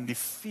die lyding, die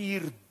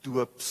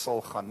vuurdoop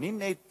sal gaan. Nie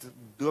net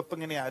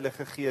doping in die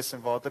Heilige Gees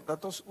en water,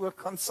 dat ons ook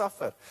gaan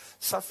suffer.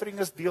 Suffering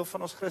is deel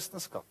van ons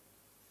Christendom.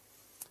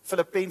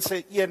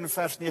 Filippense 1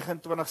 vers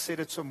 29 sê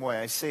dit so mooi.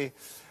 Hy sê,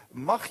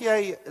 mag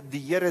jy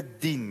die Here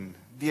dien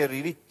deur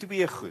hierdie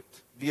twee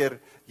goed, deur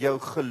jou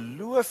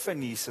geloof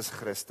in Jesus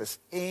Christus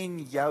en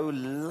jou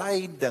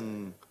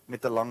lyding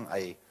met 'n lang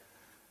y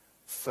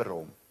vir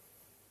hom.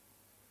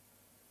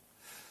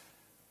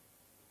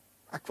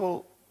 Ek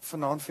wil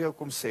vanaand vir jou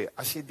kom sê,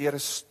 as jy deur 'n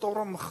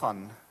storm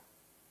gaan,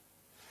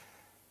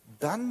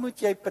 dan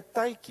moet jy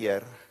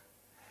partykeer,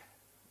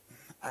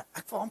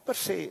 ek wil amper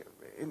sê,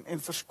 en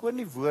verskoon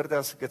die woorde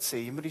as ek dit sê,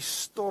 jy moet die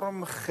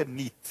storm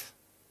geniet.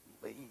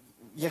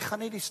 Jy gaan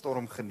nie die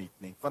storm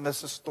geniet nie, want dit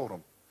is 'n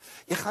storm.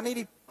 Jy gaan nie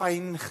die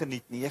pyn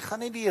geniet nie, jy gaan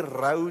nie die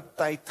rou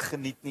tyd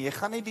geniet nie, jy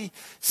gaan nie die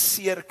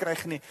seer kry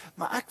nie,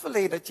 maar ek wil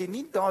hê dat jy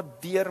nie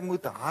daardeur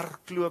moet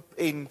hardloop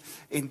en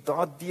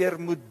daardeur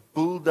moet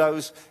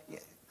bulldoze.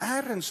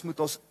 Ergens moet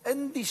ons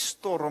in die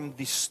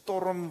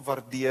storm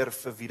waardeer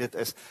vir wie dit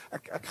is.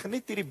 Ek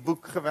geniet hierdie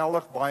boek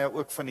geweldig baie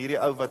ook van hierdie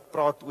ou wat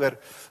praat oor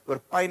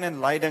pyn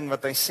en lyding,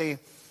 wat hy sê,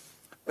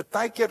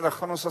 partykeer dan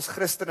gaan ons as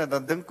Christene,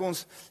 dan dink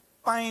ons,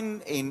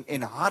 pyn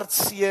en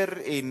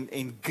hartseer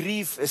en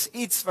grief is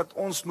iets wat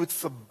ons moet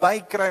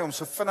verbykry om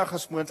so vinnig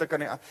as moontlik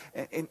aan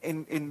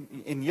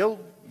en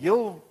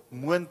heel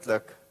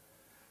moontlik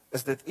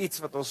is dit iets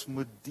wat ons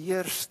moet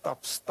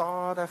deurstap,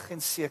 stadig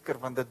en seker,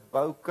 want dit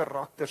bou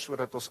karakter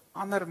sodat ons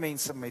ander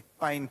mense met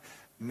pyn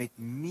met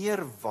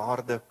meer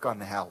waarde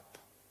kan help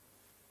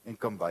en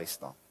kan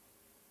bystaan.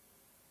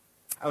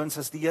 Ouens,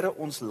 as die Here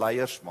ons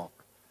leiers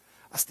maak,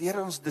 as die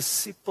Here ons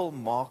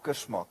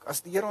disipelmakers maak,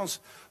 as die Here ons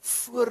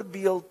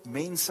voorbeeld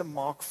mense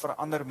maak vir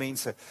ander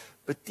mense,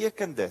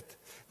 beteken dit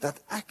dat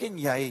ek en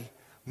jy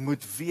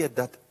moet weet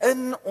dat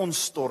in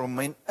ons storm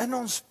en in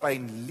ons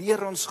pyn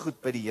leer ons goed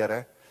by die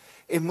Here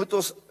en moet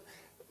ons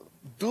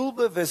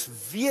doelbewus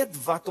weet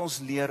wat ons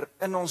leer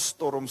in ons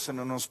storms en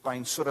in ons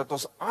pyn, sodat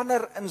ons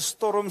ander in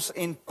storms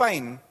en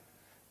pyn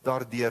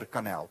daardeur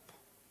kan help.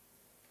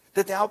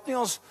 Dit help nie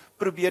ons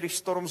probeer die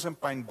storms en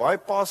pyn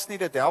bypass nie,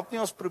 dit help nie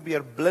ons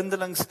probeer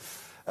blindelings,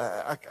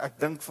 ek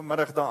dink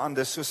vanmiddag daaraan,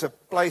 dis soos 'n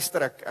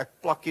pleister, ek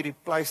plak hierdie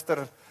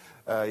pleister,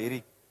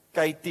 hierdie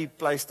KT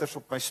pleisters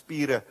op my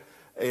spiere,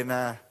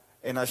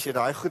 en as jy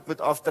daai goed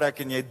moet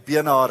aftrek en jy het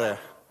beenhare,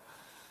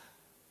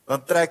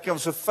 dan trek jy hom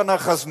so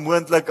vinnig as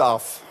moontlik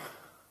af.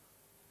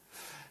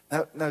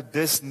 Nou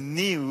dis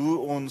nie hoe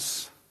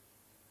ons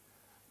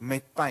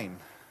met pyn,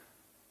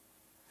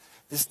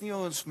 dis nie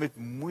ons met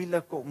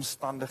moeilike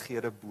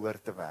omstandighede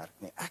behoort te werk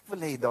nie. Ek wil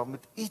hê daar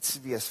moet iets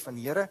wees van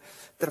Here,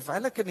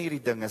 terwyl ek in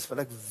hierdie ding is, wil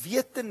ek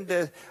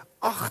wetende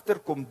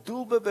agterkom,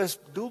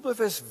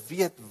 doelbewus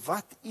weet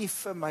wat U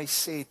vir my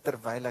sê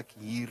terwyl ek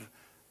hier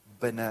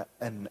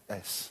binne-in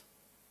is.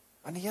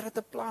 Want die Here het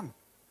 'n plan.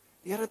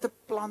 Die Here het 'n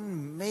plan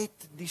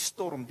met die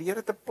storm. Die Here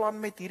het 'n plan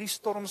met hierdie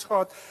storms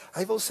gehad.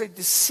 Hy wil sy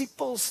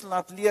disippels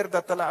laat leer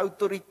dat hulle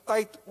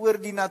autoriteit oor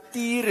die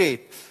natuur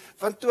het.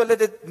 Want toe hulle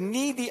dit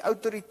nie die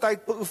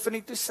autoriteit beoefen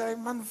nie, toe sê hy,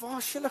 man, waar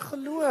is julle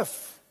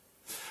geloof?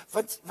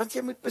 Want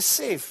jy moet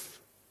besef,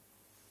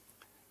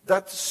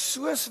 dat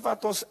soos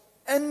wat ons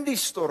in die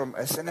storm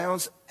is, en hy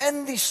ons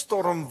in die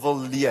storm wil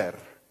leer,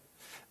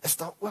 is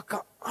daar ook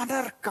 'n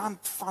ander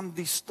kant van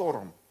die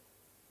storm.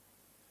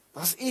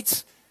 Daar's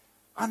iets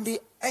aan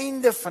die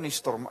einde van die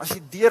storm, as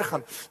jy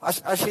deurgaan,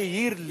 as jy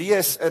hier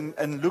lees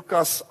in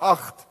Lukas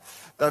 8,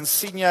 dan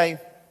sien jy,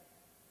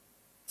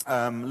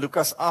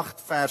 Lukas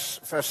 8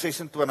 vers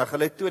 26,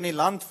 hulle het toe in die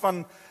land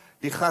van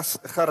die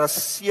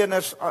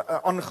Geraseners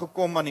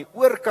aangekom aan die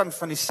oorkant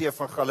van die see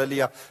van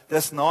Galilea,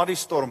 dis na die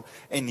storm,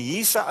 en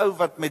hier's 'n ou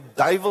wat met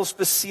duiwels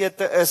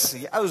besete is,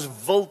 die ou is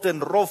wild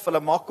en rof, hulle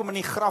maak hom in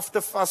die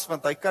grafte vas,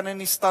 want hy kan in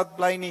die stad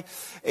bly nie,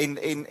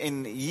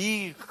 en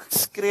hier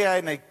skree hy,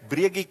 en hy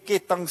breek die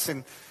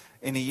kettinge,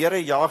 en die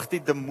Here jaag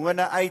die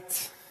demone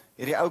uit,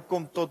 hierdie ou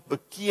kom tot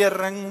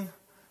bekering,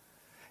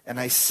 en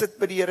hy sit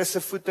by die Here se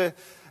voete,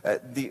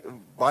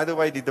 by the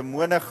way, die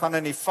demone gaan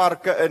in die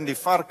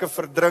varke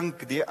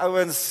verdrink, die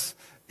ouens,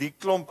 die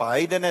klomp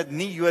heidene,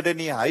 nie Jode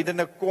nie,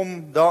 heidene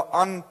kom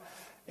daaraan,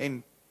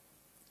 en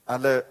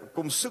hulle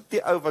kom soek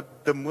die ou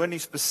wat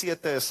demonies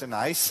besete is, en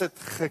hy sit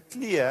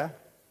geklee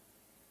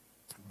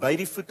by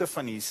die voete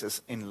van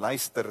Jesus, en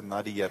luister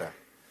na die Here.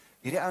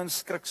 Hierdie ouens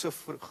skrik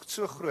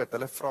so groot,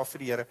 hulle vra vir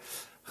die Here,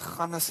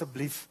 gaan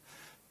asseblief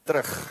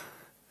terug,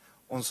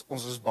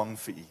 ons is bang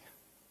vir u.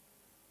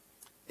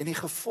 En die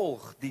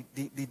gevolg,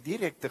 die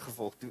direkte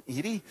gevolg, toe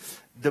hierdie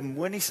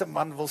demoniese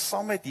man wil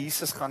saam met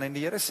Jesus gaan, en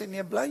die Here sê,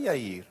 nee, bly jy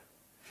hier.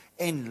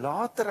 En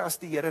later as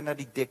die Here na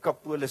die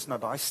Dekapolis, na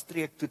daai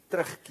streek toe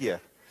terugkeer,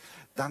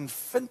 dan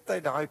vind hy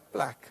daai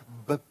plek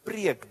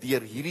bepreek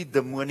deur hierdie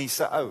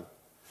demoniese ou.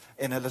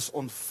 En hulle is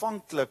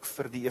ontvanklik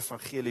vir die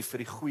evangelie, vir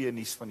die goeie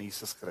nuus van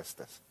Jesus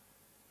Christus.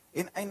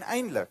 En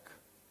uiteindelik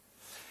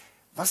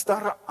was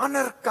daar 'n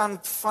ander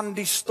kant van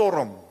die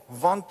storm,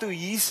 want toe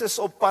Jesus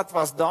op pad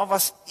was, daar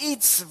was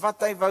iets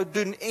wat hy wou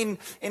doen,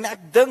 en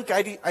ek dink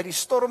hy die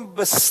storm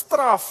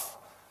bestraf,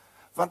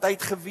 want hy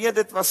het geweet,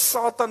 dit was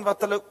Satan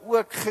wat hulle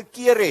ook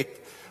gekeer het,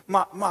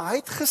 maar hy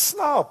het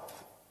geslaap.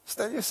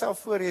 Stel jouself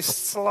voor, jy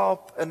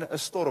slaap in 'n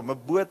storm,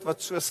 'n boot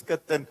wat so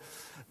skud, en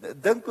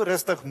dink hoe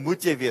rustig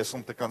moet jy wees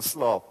om te kan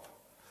slaap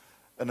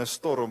in 'n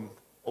storm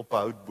op 'n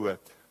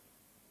houtboot.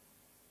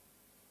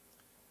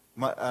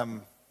 Maar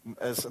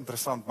is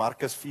interessant,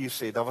 Markus 4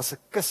 sê, daar was 'n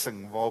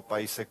kussing waarop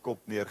hy sy kop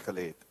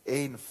neergelê het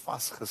en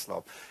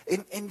vasgeslaap.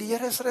 En die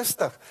Here is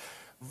rustig,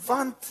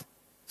 want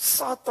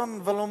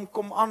Satan wil hom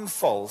kom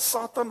aanval.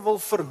 Satan wil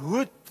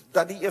verhoed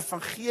dat die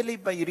evangelie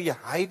by hierdie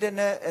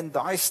heidene in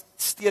daai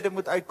stede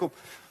moet uitkom.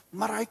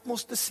 Maar hy het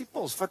mos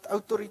disippels wat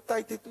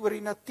autoriteit het oor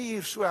die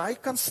natuur, so hy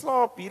kan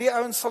slaap. Hierdie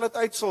ouens sal dit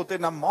uitsort,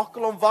 en dan maak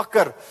hulle hom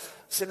wakker.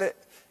 Sê hulle,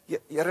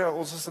 Here,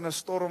 ons is in 'n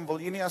storm, wil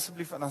u nie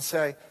asseblief, en dan sê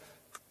hy,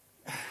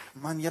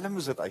 man, julle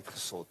moes dit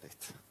uitgesort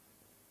het.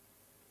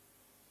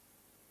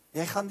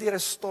 Jy gaan deur 'n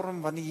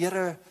storm, want die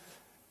Here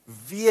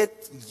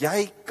weet,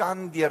 jy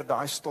kan deur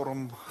daai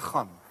storm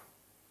gaan.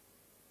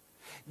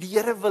 Die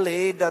Here wil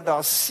hê dat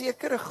daar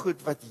sekere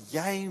goed wat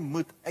jy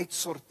moet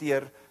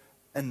uitsorteer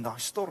in daai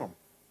storm.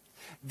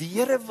 Die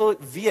Here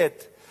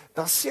weet,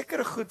 daar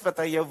sekere goed wat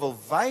hy jou wil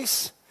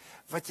wys,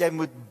 wat jy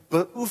moet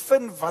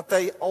beoefen, wat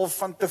hy al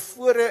van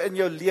tevore in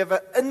jou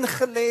lewe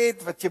ingelê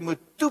het, wat jy moet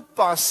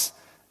toepas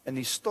in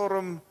die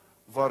storm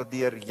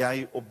waardeur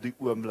jy op die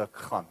oomblik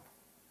gaan.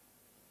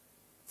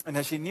 En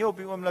as jy nie op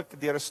die oomblik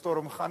deur 'n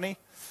storm gaan nie,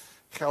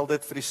 geld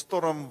dit vir die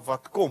storm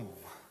wat kom.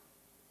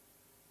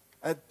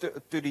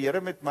 Toe die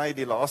Here met my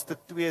die laaste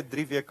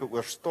 2-3 weke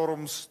oor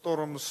storm,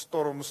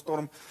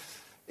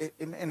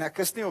 en ek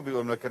is nie op die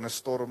oomblik in 'n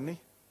storm nie.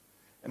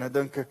 En dan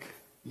dink ek,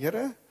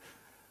 Here,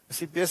 is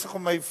hy besig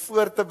om my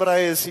voor te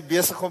berei, is hy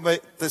besig om my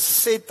te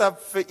set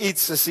up vir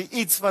iets, is hy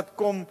iets wat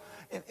kom,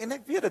 en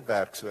ek weet dit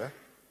werk so,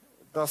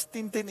 daar's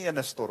 10-10-1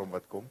 'n storm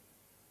wat kom.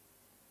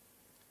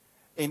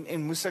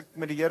 En moes ek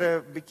met die Here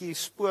 'n bietjie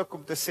spook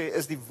om te sê,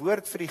 is die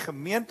woord vir die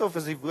gemeente of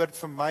is die woord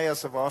vir my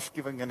as 'n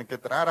waarskuwing? En ek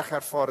het regtig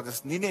ervaar, dit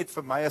is nie net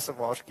vir my as 'n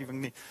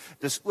waarskuwing nie,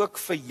 dis ook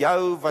vir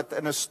jou wat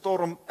in 'n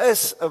storm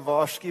is 'n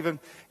waarskuwing,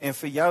 en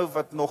vir jou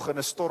wat nog in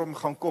 'n storm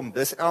gaan kom.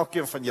 Dis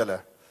elkeen van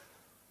julle.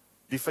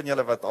 Die van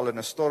julle wat al in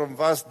 'n storm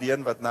was, die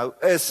een wat nou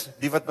is,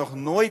 die wat nog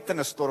nooit in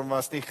 'n storm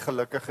was nie,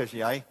 gelukkig is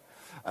jy.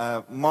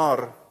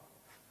 Maar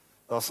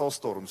daar sal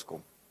storms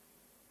kom.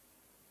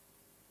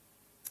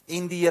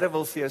 En die Here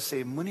wil vir jou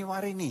sê, moenie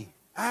worry nie.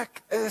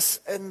 Ek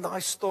is in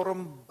daai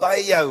storm by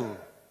jou.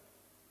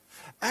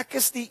 Ek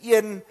is die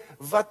een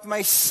wat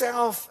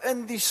myself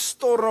in die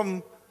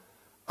storm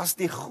as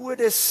die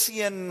Gode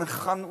seun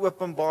gaan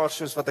openbaar,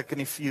 soos wat ek in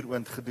die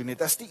vuuroond gedoen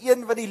het. As die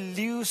een wat die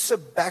leeu se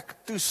bek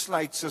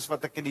toesluit, soos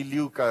wat ek in die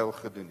leeukuil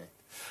gedoen het.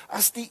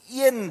 As die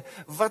een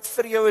wat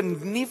vir jou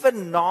 'n nuwe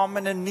naam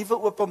en 'n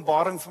nuwe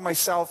openbaring vir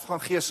myself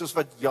gaan gee, soos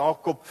wat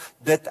Jakob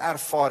dit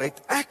ervaar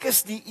het. Ek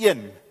is die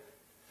een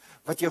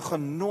wat jou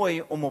gaan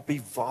nooi om op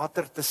die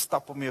water te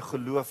stap om jou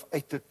geloof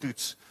uit te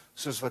toets,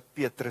 soos wat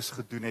Petrus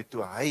gedoen het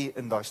toe hy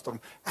in daai storm.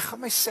 Ek gaan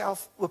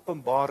myself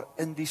openbaar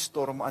in die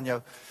storm aan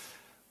jou.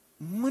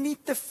 Moenie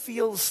te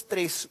veel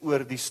stres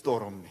oor die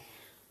storm nie.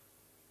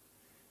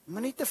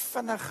 Moenie te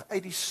vinnig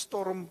uit die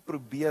storm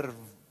probeer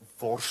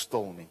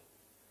worstel nie.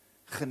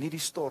 Geniet die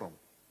storm.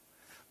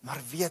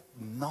 Maar weet,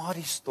 na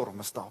die storm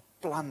is daar 'n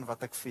plan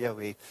wat ek vir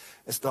jou het.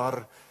 Is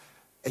daar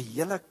 'n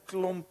hele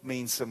klomp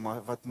mense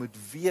wat moet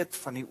weet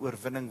van die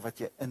oorwinning wat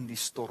jy in die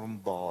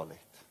storm behaal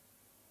het.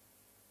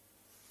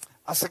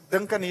 As ek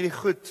dink aan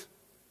hierdie goed,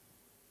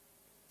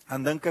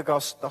 dan dink ek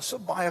daar's so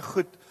baie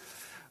goed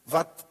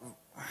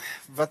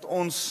wat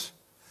ons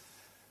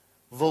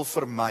wil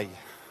vermy.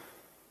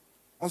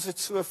 Ons het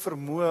so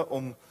vermoë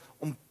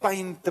om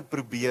pyn te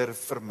probeer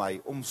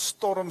vermy, om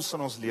storms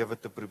in ons lewe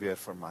te probeer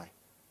vermy.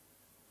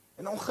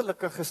 En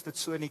ongelukkig is dit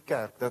so in die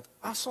kerk, dat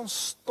as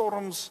ons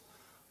storms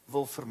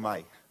wil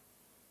vermy,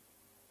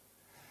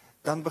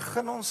 dan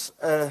begin ons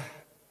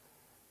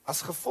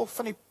as gevolg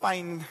van die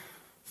pyn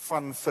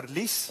van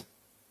verlies,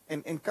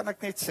 en kan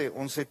ek net sê,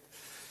 ons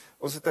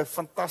het 'n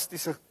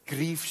fantastiese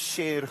grief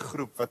share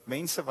groep, wat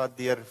mense wat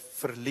deur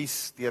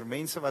verlies, deur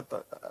mense wat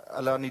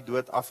hulle aan die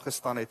dood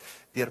afgestaan het,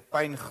 deur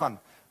pyn gaan,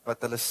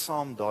 wat hulle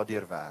saam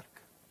daardeur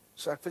werk.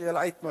 So ek wil julle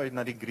uitnooi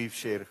na die grief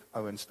share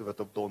ouens toe wat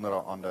op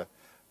donderdaande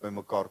by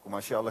mekaar kom,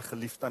 as jy al 'n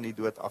geliefde aan die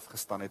dood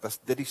afgestaan het, as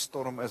dit die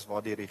storm is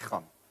waardeur jy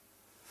gaan.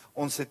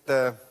 Ons het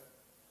 'n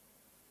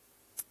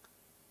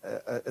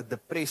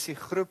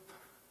depressiegroep,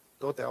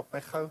 tot help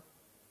my gou.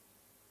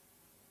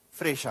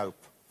 Fresh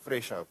Hope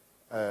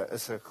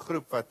is 'n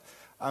groep wat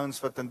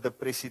ouens wat in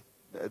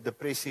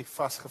depressie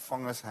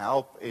vasgevang is,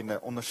 help, en 'n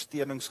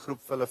ondersteuningsgroep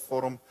vir hulle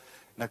vorm,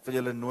 en ek wil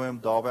julle nooi om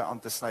daarbey aan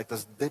te sluit,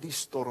 as dit die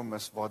storm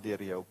is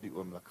waardeur jy op die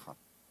oomblik gaan.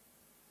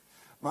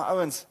 Maar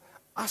ouens,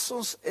 as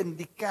ons in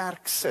die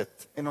kerk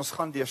sit, en ons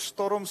gaan deur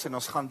storms, en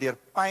ons gaan deur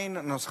pyn,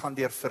 en ons gaan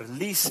deur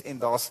verlies, en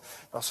daar's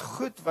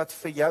goed wat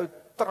vir jou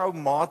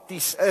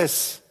traumaties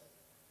is,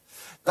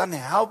 dan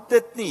help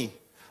dit nie.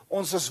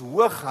 Ons is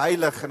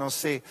hoogheilig en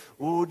ons sê,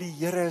 die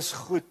Here is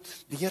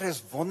goed, die Here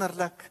is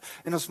wonderlik,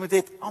 en ons moet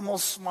net almal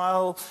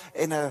smile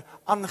en 'n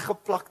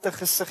aangeplakte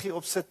gesiggie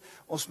opsit.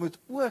 Ons moet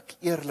ook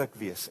eerlik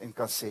wees en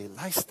kan sê,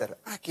 luister,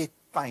 ek het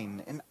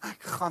pyn en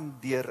ek gaan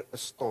deur 'n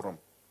storm.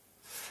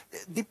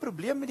 Die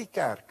probleem met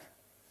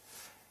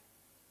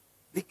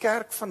die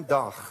kerk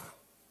vandag,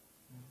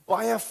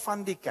 baie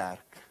van die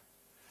kerk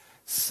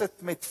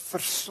sit met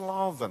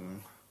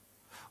verslawing,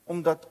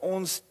 omdat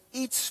ons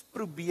iets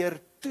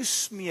probeer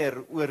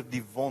toesmeer oor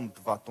die wond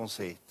wat ons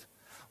het.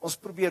 Ons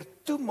probeer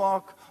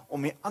toemaak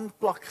om die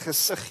aanplak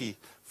gesiggie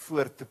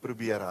voor te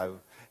probeer hou,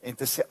 en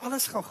te sê,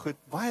 alles gaan goed,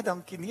 baie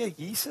dankie, nee,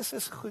 Jesus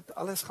is goed,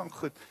 alles gaan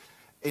goed.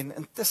 En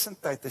intussen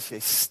tyd is jy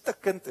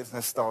stikkend, en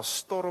is daar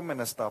storm, en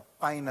is daar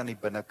pyn aan die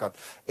binnekant,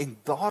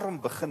 en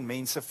daarom begin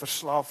mense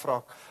verslaaf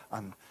raak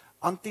aan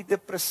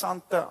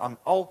antidepressante, aan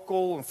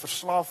alkohol, en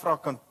verslaaf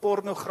raak aan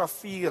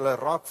pornografie, hulle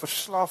raak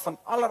verslaaf aan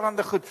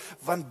allerhande goed,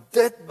 want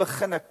dit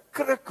begin 'n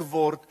kruk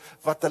word,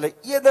 wat hulle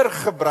eerder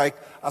gebruik,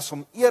 as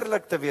om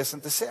eerlik te wees,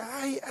 en te sê,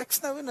 hey,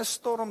 ek's nou in 'n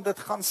storm, dit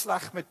gaan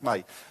sleg met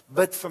my,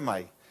 bid vir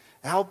my,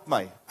 help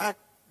my, ek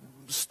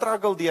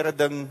struggle deur 'n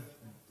ding,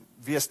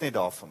 wees net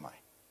daar vir my.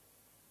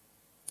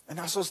 En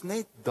as ons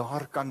net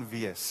daar kan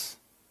wees,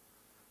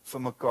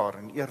 vir mekaar,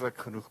 en eerlik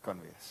genoeg kan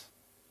wees,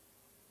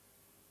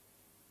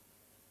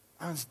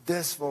 ons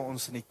dis waar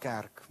ons in die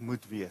kerk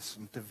moet wees,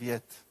 om te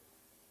weet,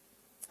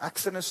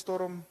 ek's in 'n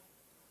storm,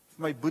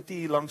 my boetie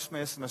hier langs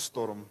my is in 'n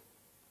storm,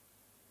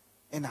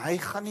 en hy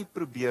gaan nie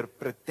probeer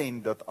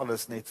pretend dat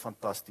alles net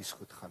fantasties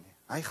goed gaan nie.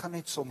 Hy gaan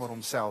net sommer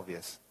homself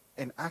wees,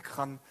 en ek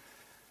gaan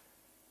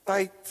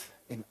tyd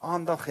en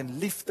aandag en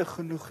liefde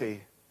genoeg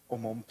hê,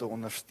 om hom te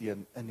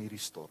ondersteun in hierdie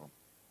storm.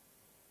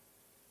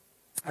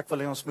 Ek wil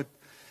hê ons moet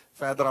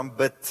verder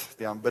aanbid,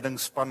 die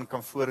aanbiddingsspan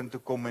kan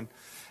vorentoe kom,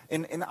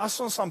 en as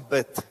ons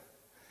aanbid,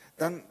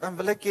 dan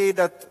wil ek hê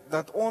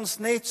dat ons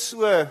net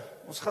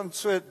ons gaan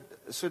so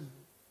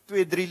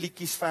 2-3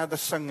 liedjies verder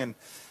sing,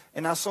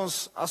 en as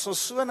ons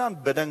so in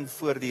aanbidding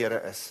voor die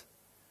Here is,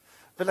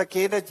 wil ek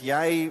hê dat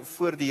jy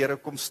voor die Here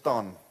kom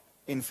staan,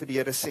 en vir die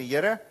Here sê,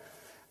 Here,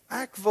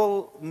 ek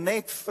wil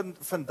net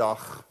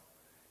vandag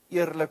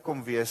eerlik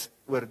kom wees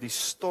oor die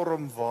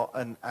storm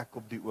waarin ek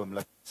op die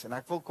oomblik is, en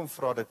ek wil kom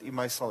vra dat U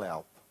my sal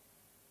help.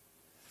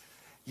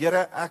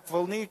 Here, ek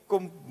wil nie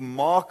kom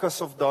maak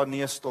asof daar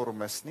nie 'n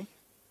storm is nie.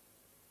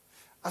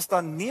 As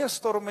daar nie 'n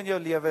storm in jou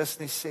lewe is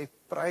nie, sê,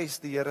 prys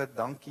die Here,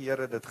 dankie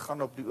Here, dit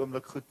gaan op die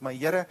oomblik goed, maar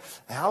Here,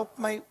 help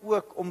my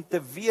ook om te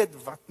weet,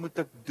 wat moet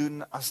ek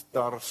doen as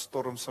daar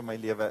storms in my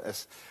lewe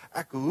is.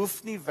 Ek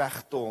hoef nie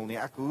weg te hol nie,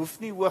 ek hoef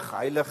nie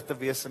hoogheilig te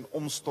wees en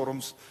om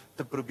storms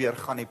te probeer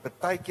gaan nie.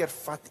 Partykeer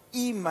vat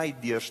U my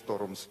deur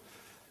storms,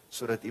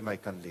 sodat U my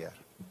kan leer.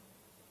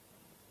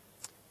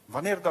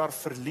 Wanneer daar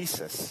verlies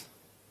is,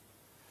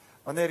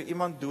 wanneer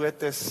iemand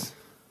dood is,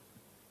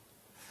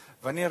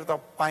 wanneer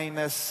daar pyn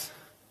is,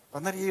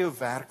 wanneer jy jou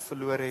werk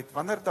verloor het,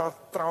 wanneer daar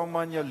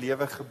trauma in jou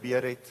lewe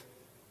gebeur het,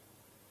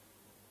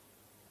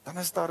 dan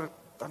is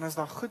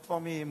daar goed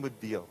waarmee jy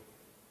moet deel.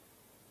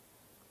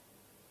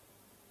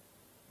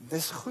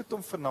 Dis goed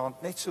om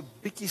vanaand net so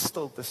bietjie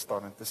stil te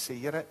staan en te sê,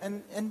 Here,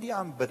 in die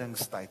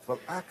aanbiddingstyd wil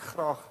ek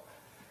graag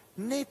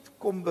net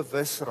kom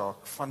bewus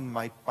raak van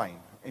my pyn,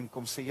 en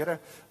kom sê, Here,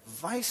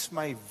 wys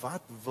my,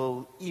 wat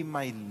wil U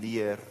my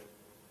leer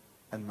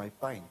in my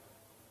pyn?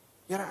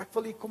 Here, ek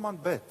wil U kom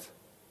aanbid.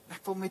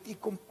 Ek wil met U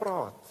kom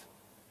praat.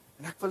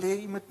 En ek wil hê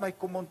U moet my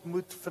kom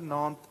ontmoet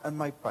vanaand in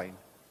my pyn.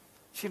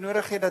 As jy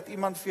nodig het dat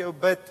iemand vir jou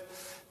bid,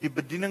 die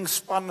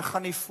bedieningsspan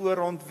gaan nie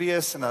voorrond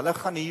wees en hulle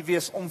gaan hier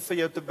wees om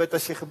vir jou te bid.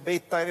 As jy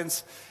gebed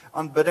tydens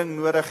aanbidding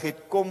nodig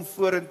het, kom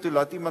vorentoe,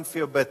 laat iemand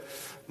vir jou bid.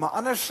 Maar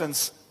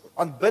andersins,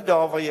 aanbid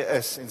daar waar jy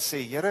is en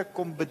sê, Here,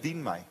 kom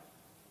bedien my.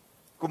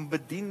 Kom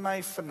bedien my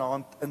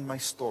vanaand in my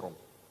storm.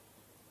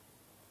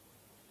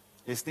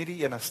 Jy is nie die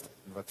enigste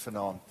wat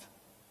vanaand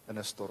in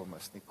 'n storm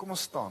is nie. Kom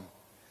ons staan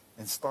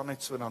en staan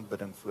net so in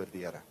aanbidding voor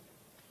die Here.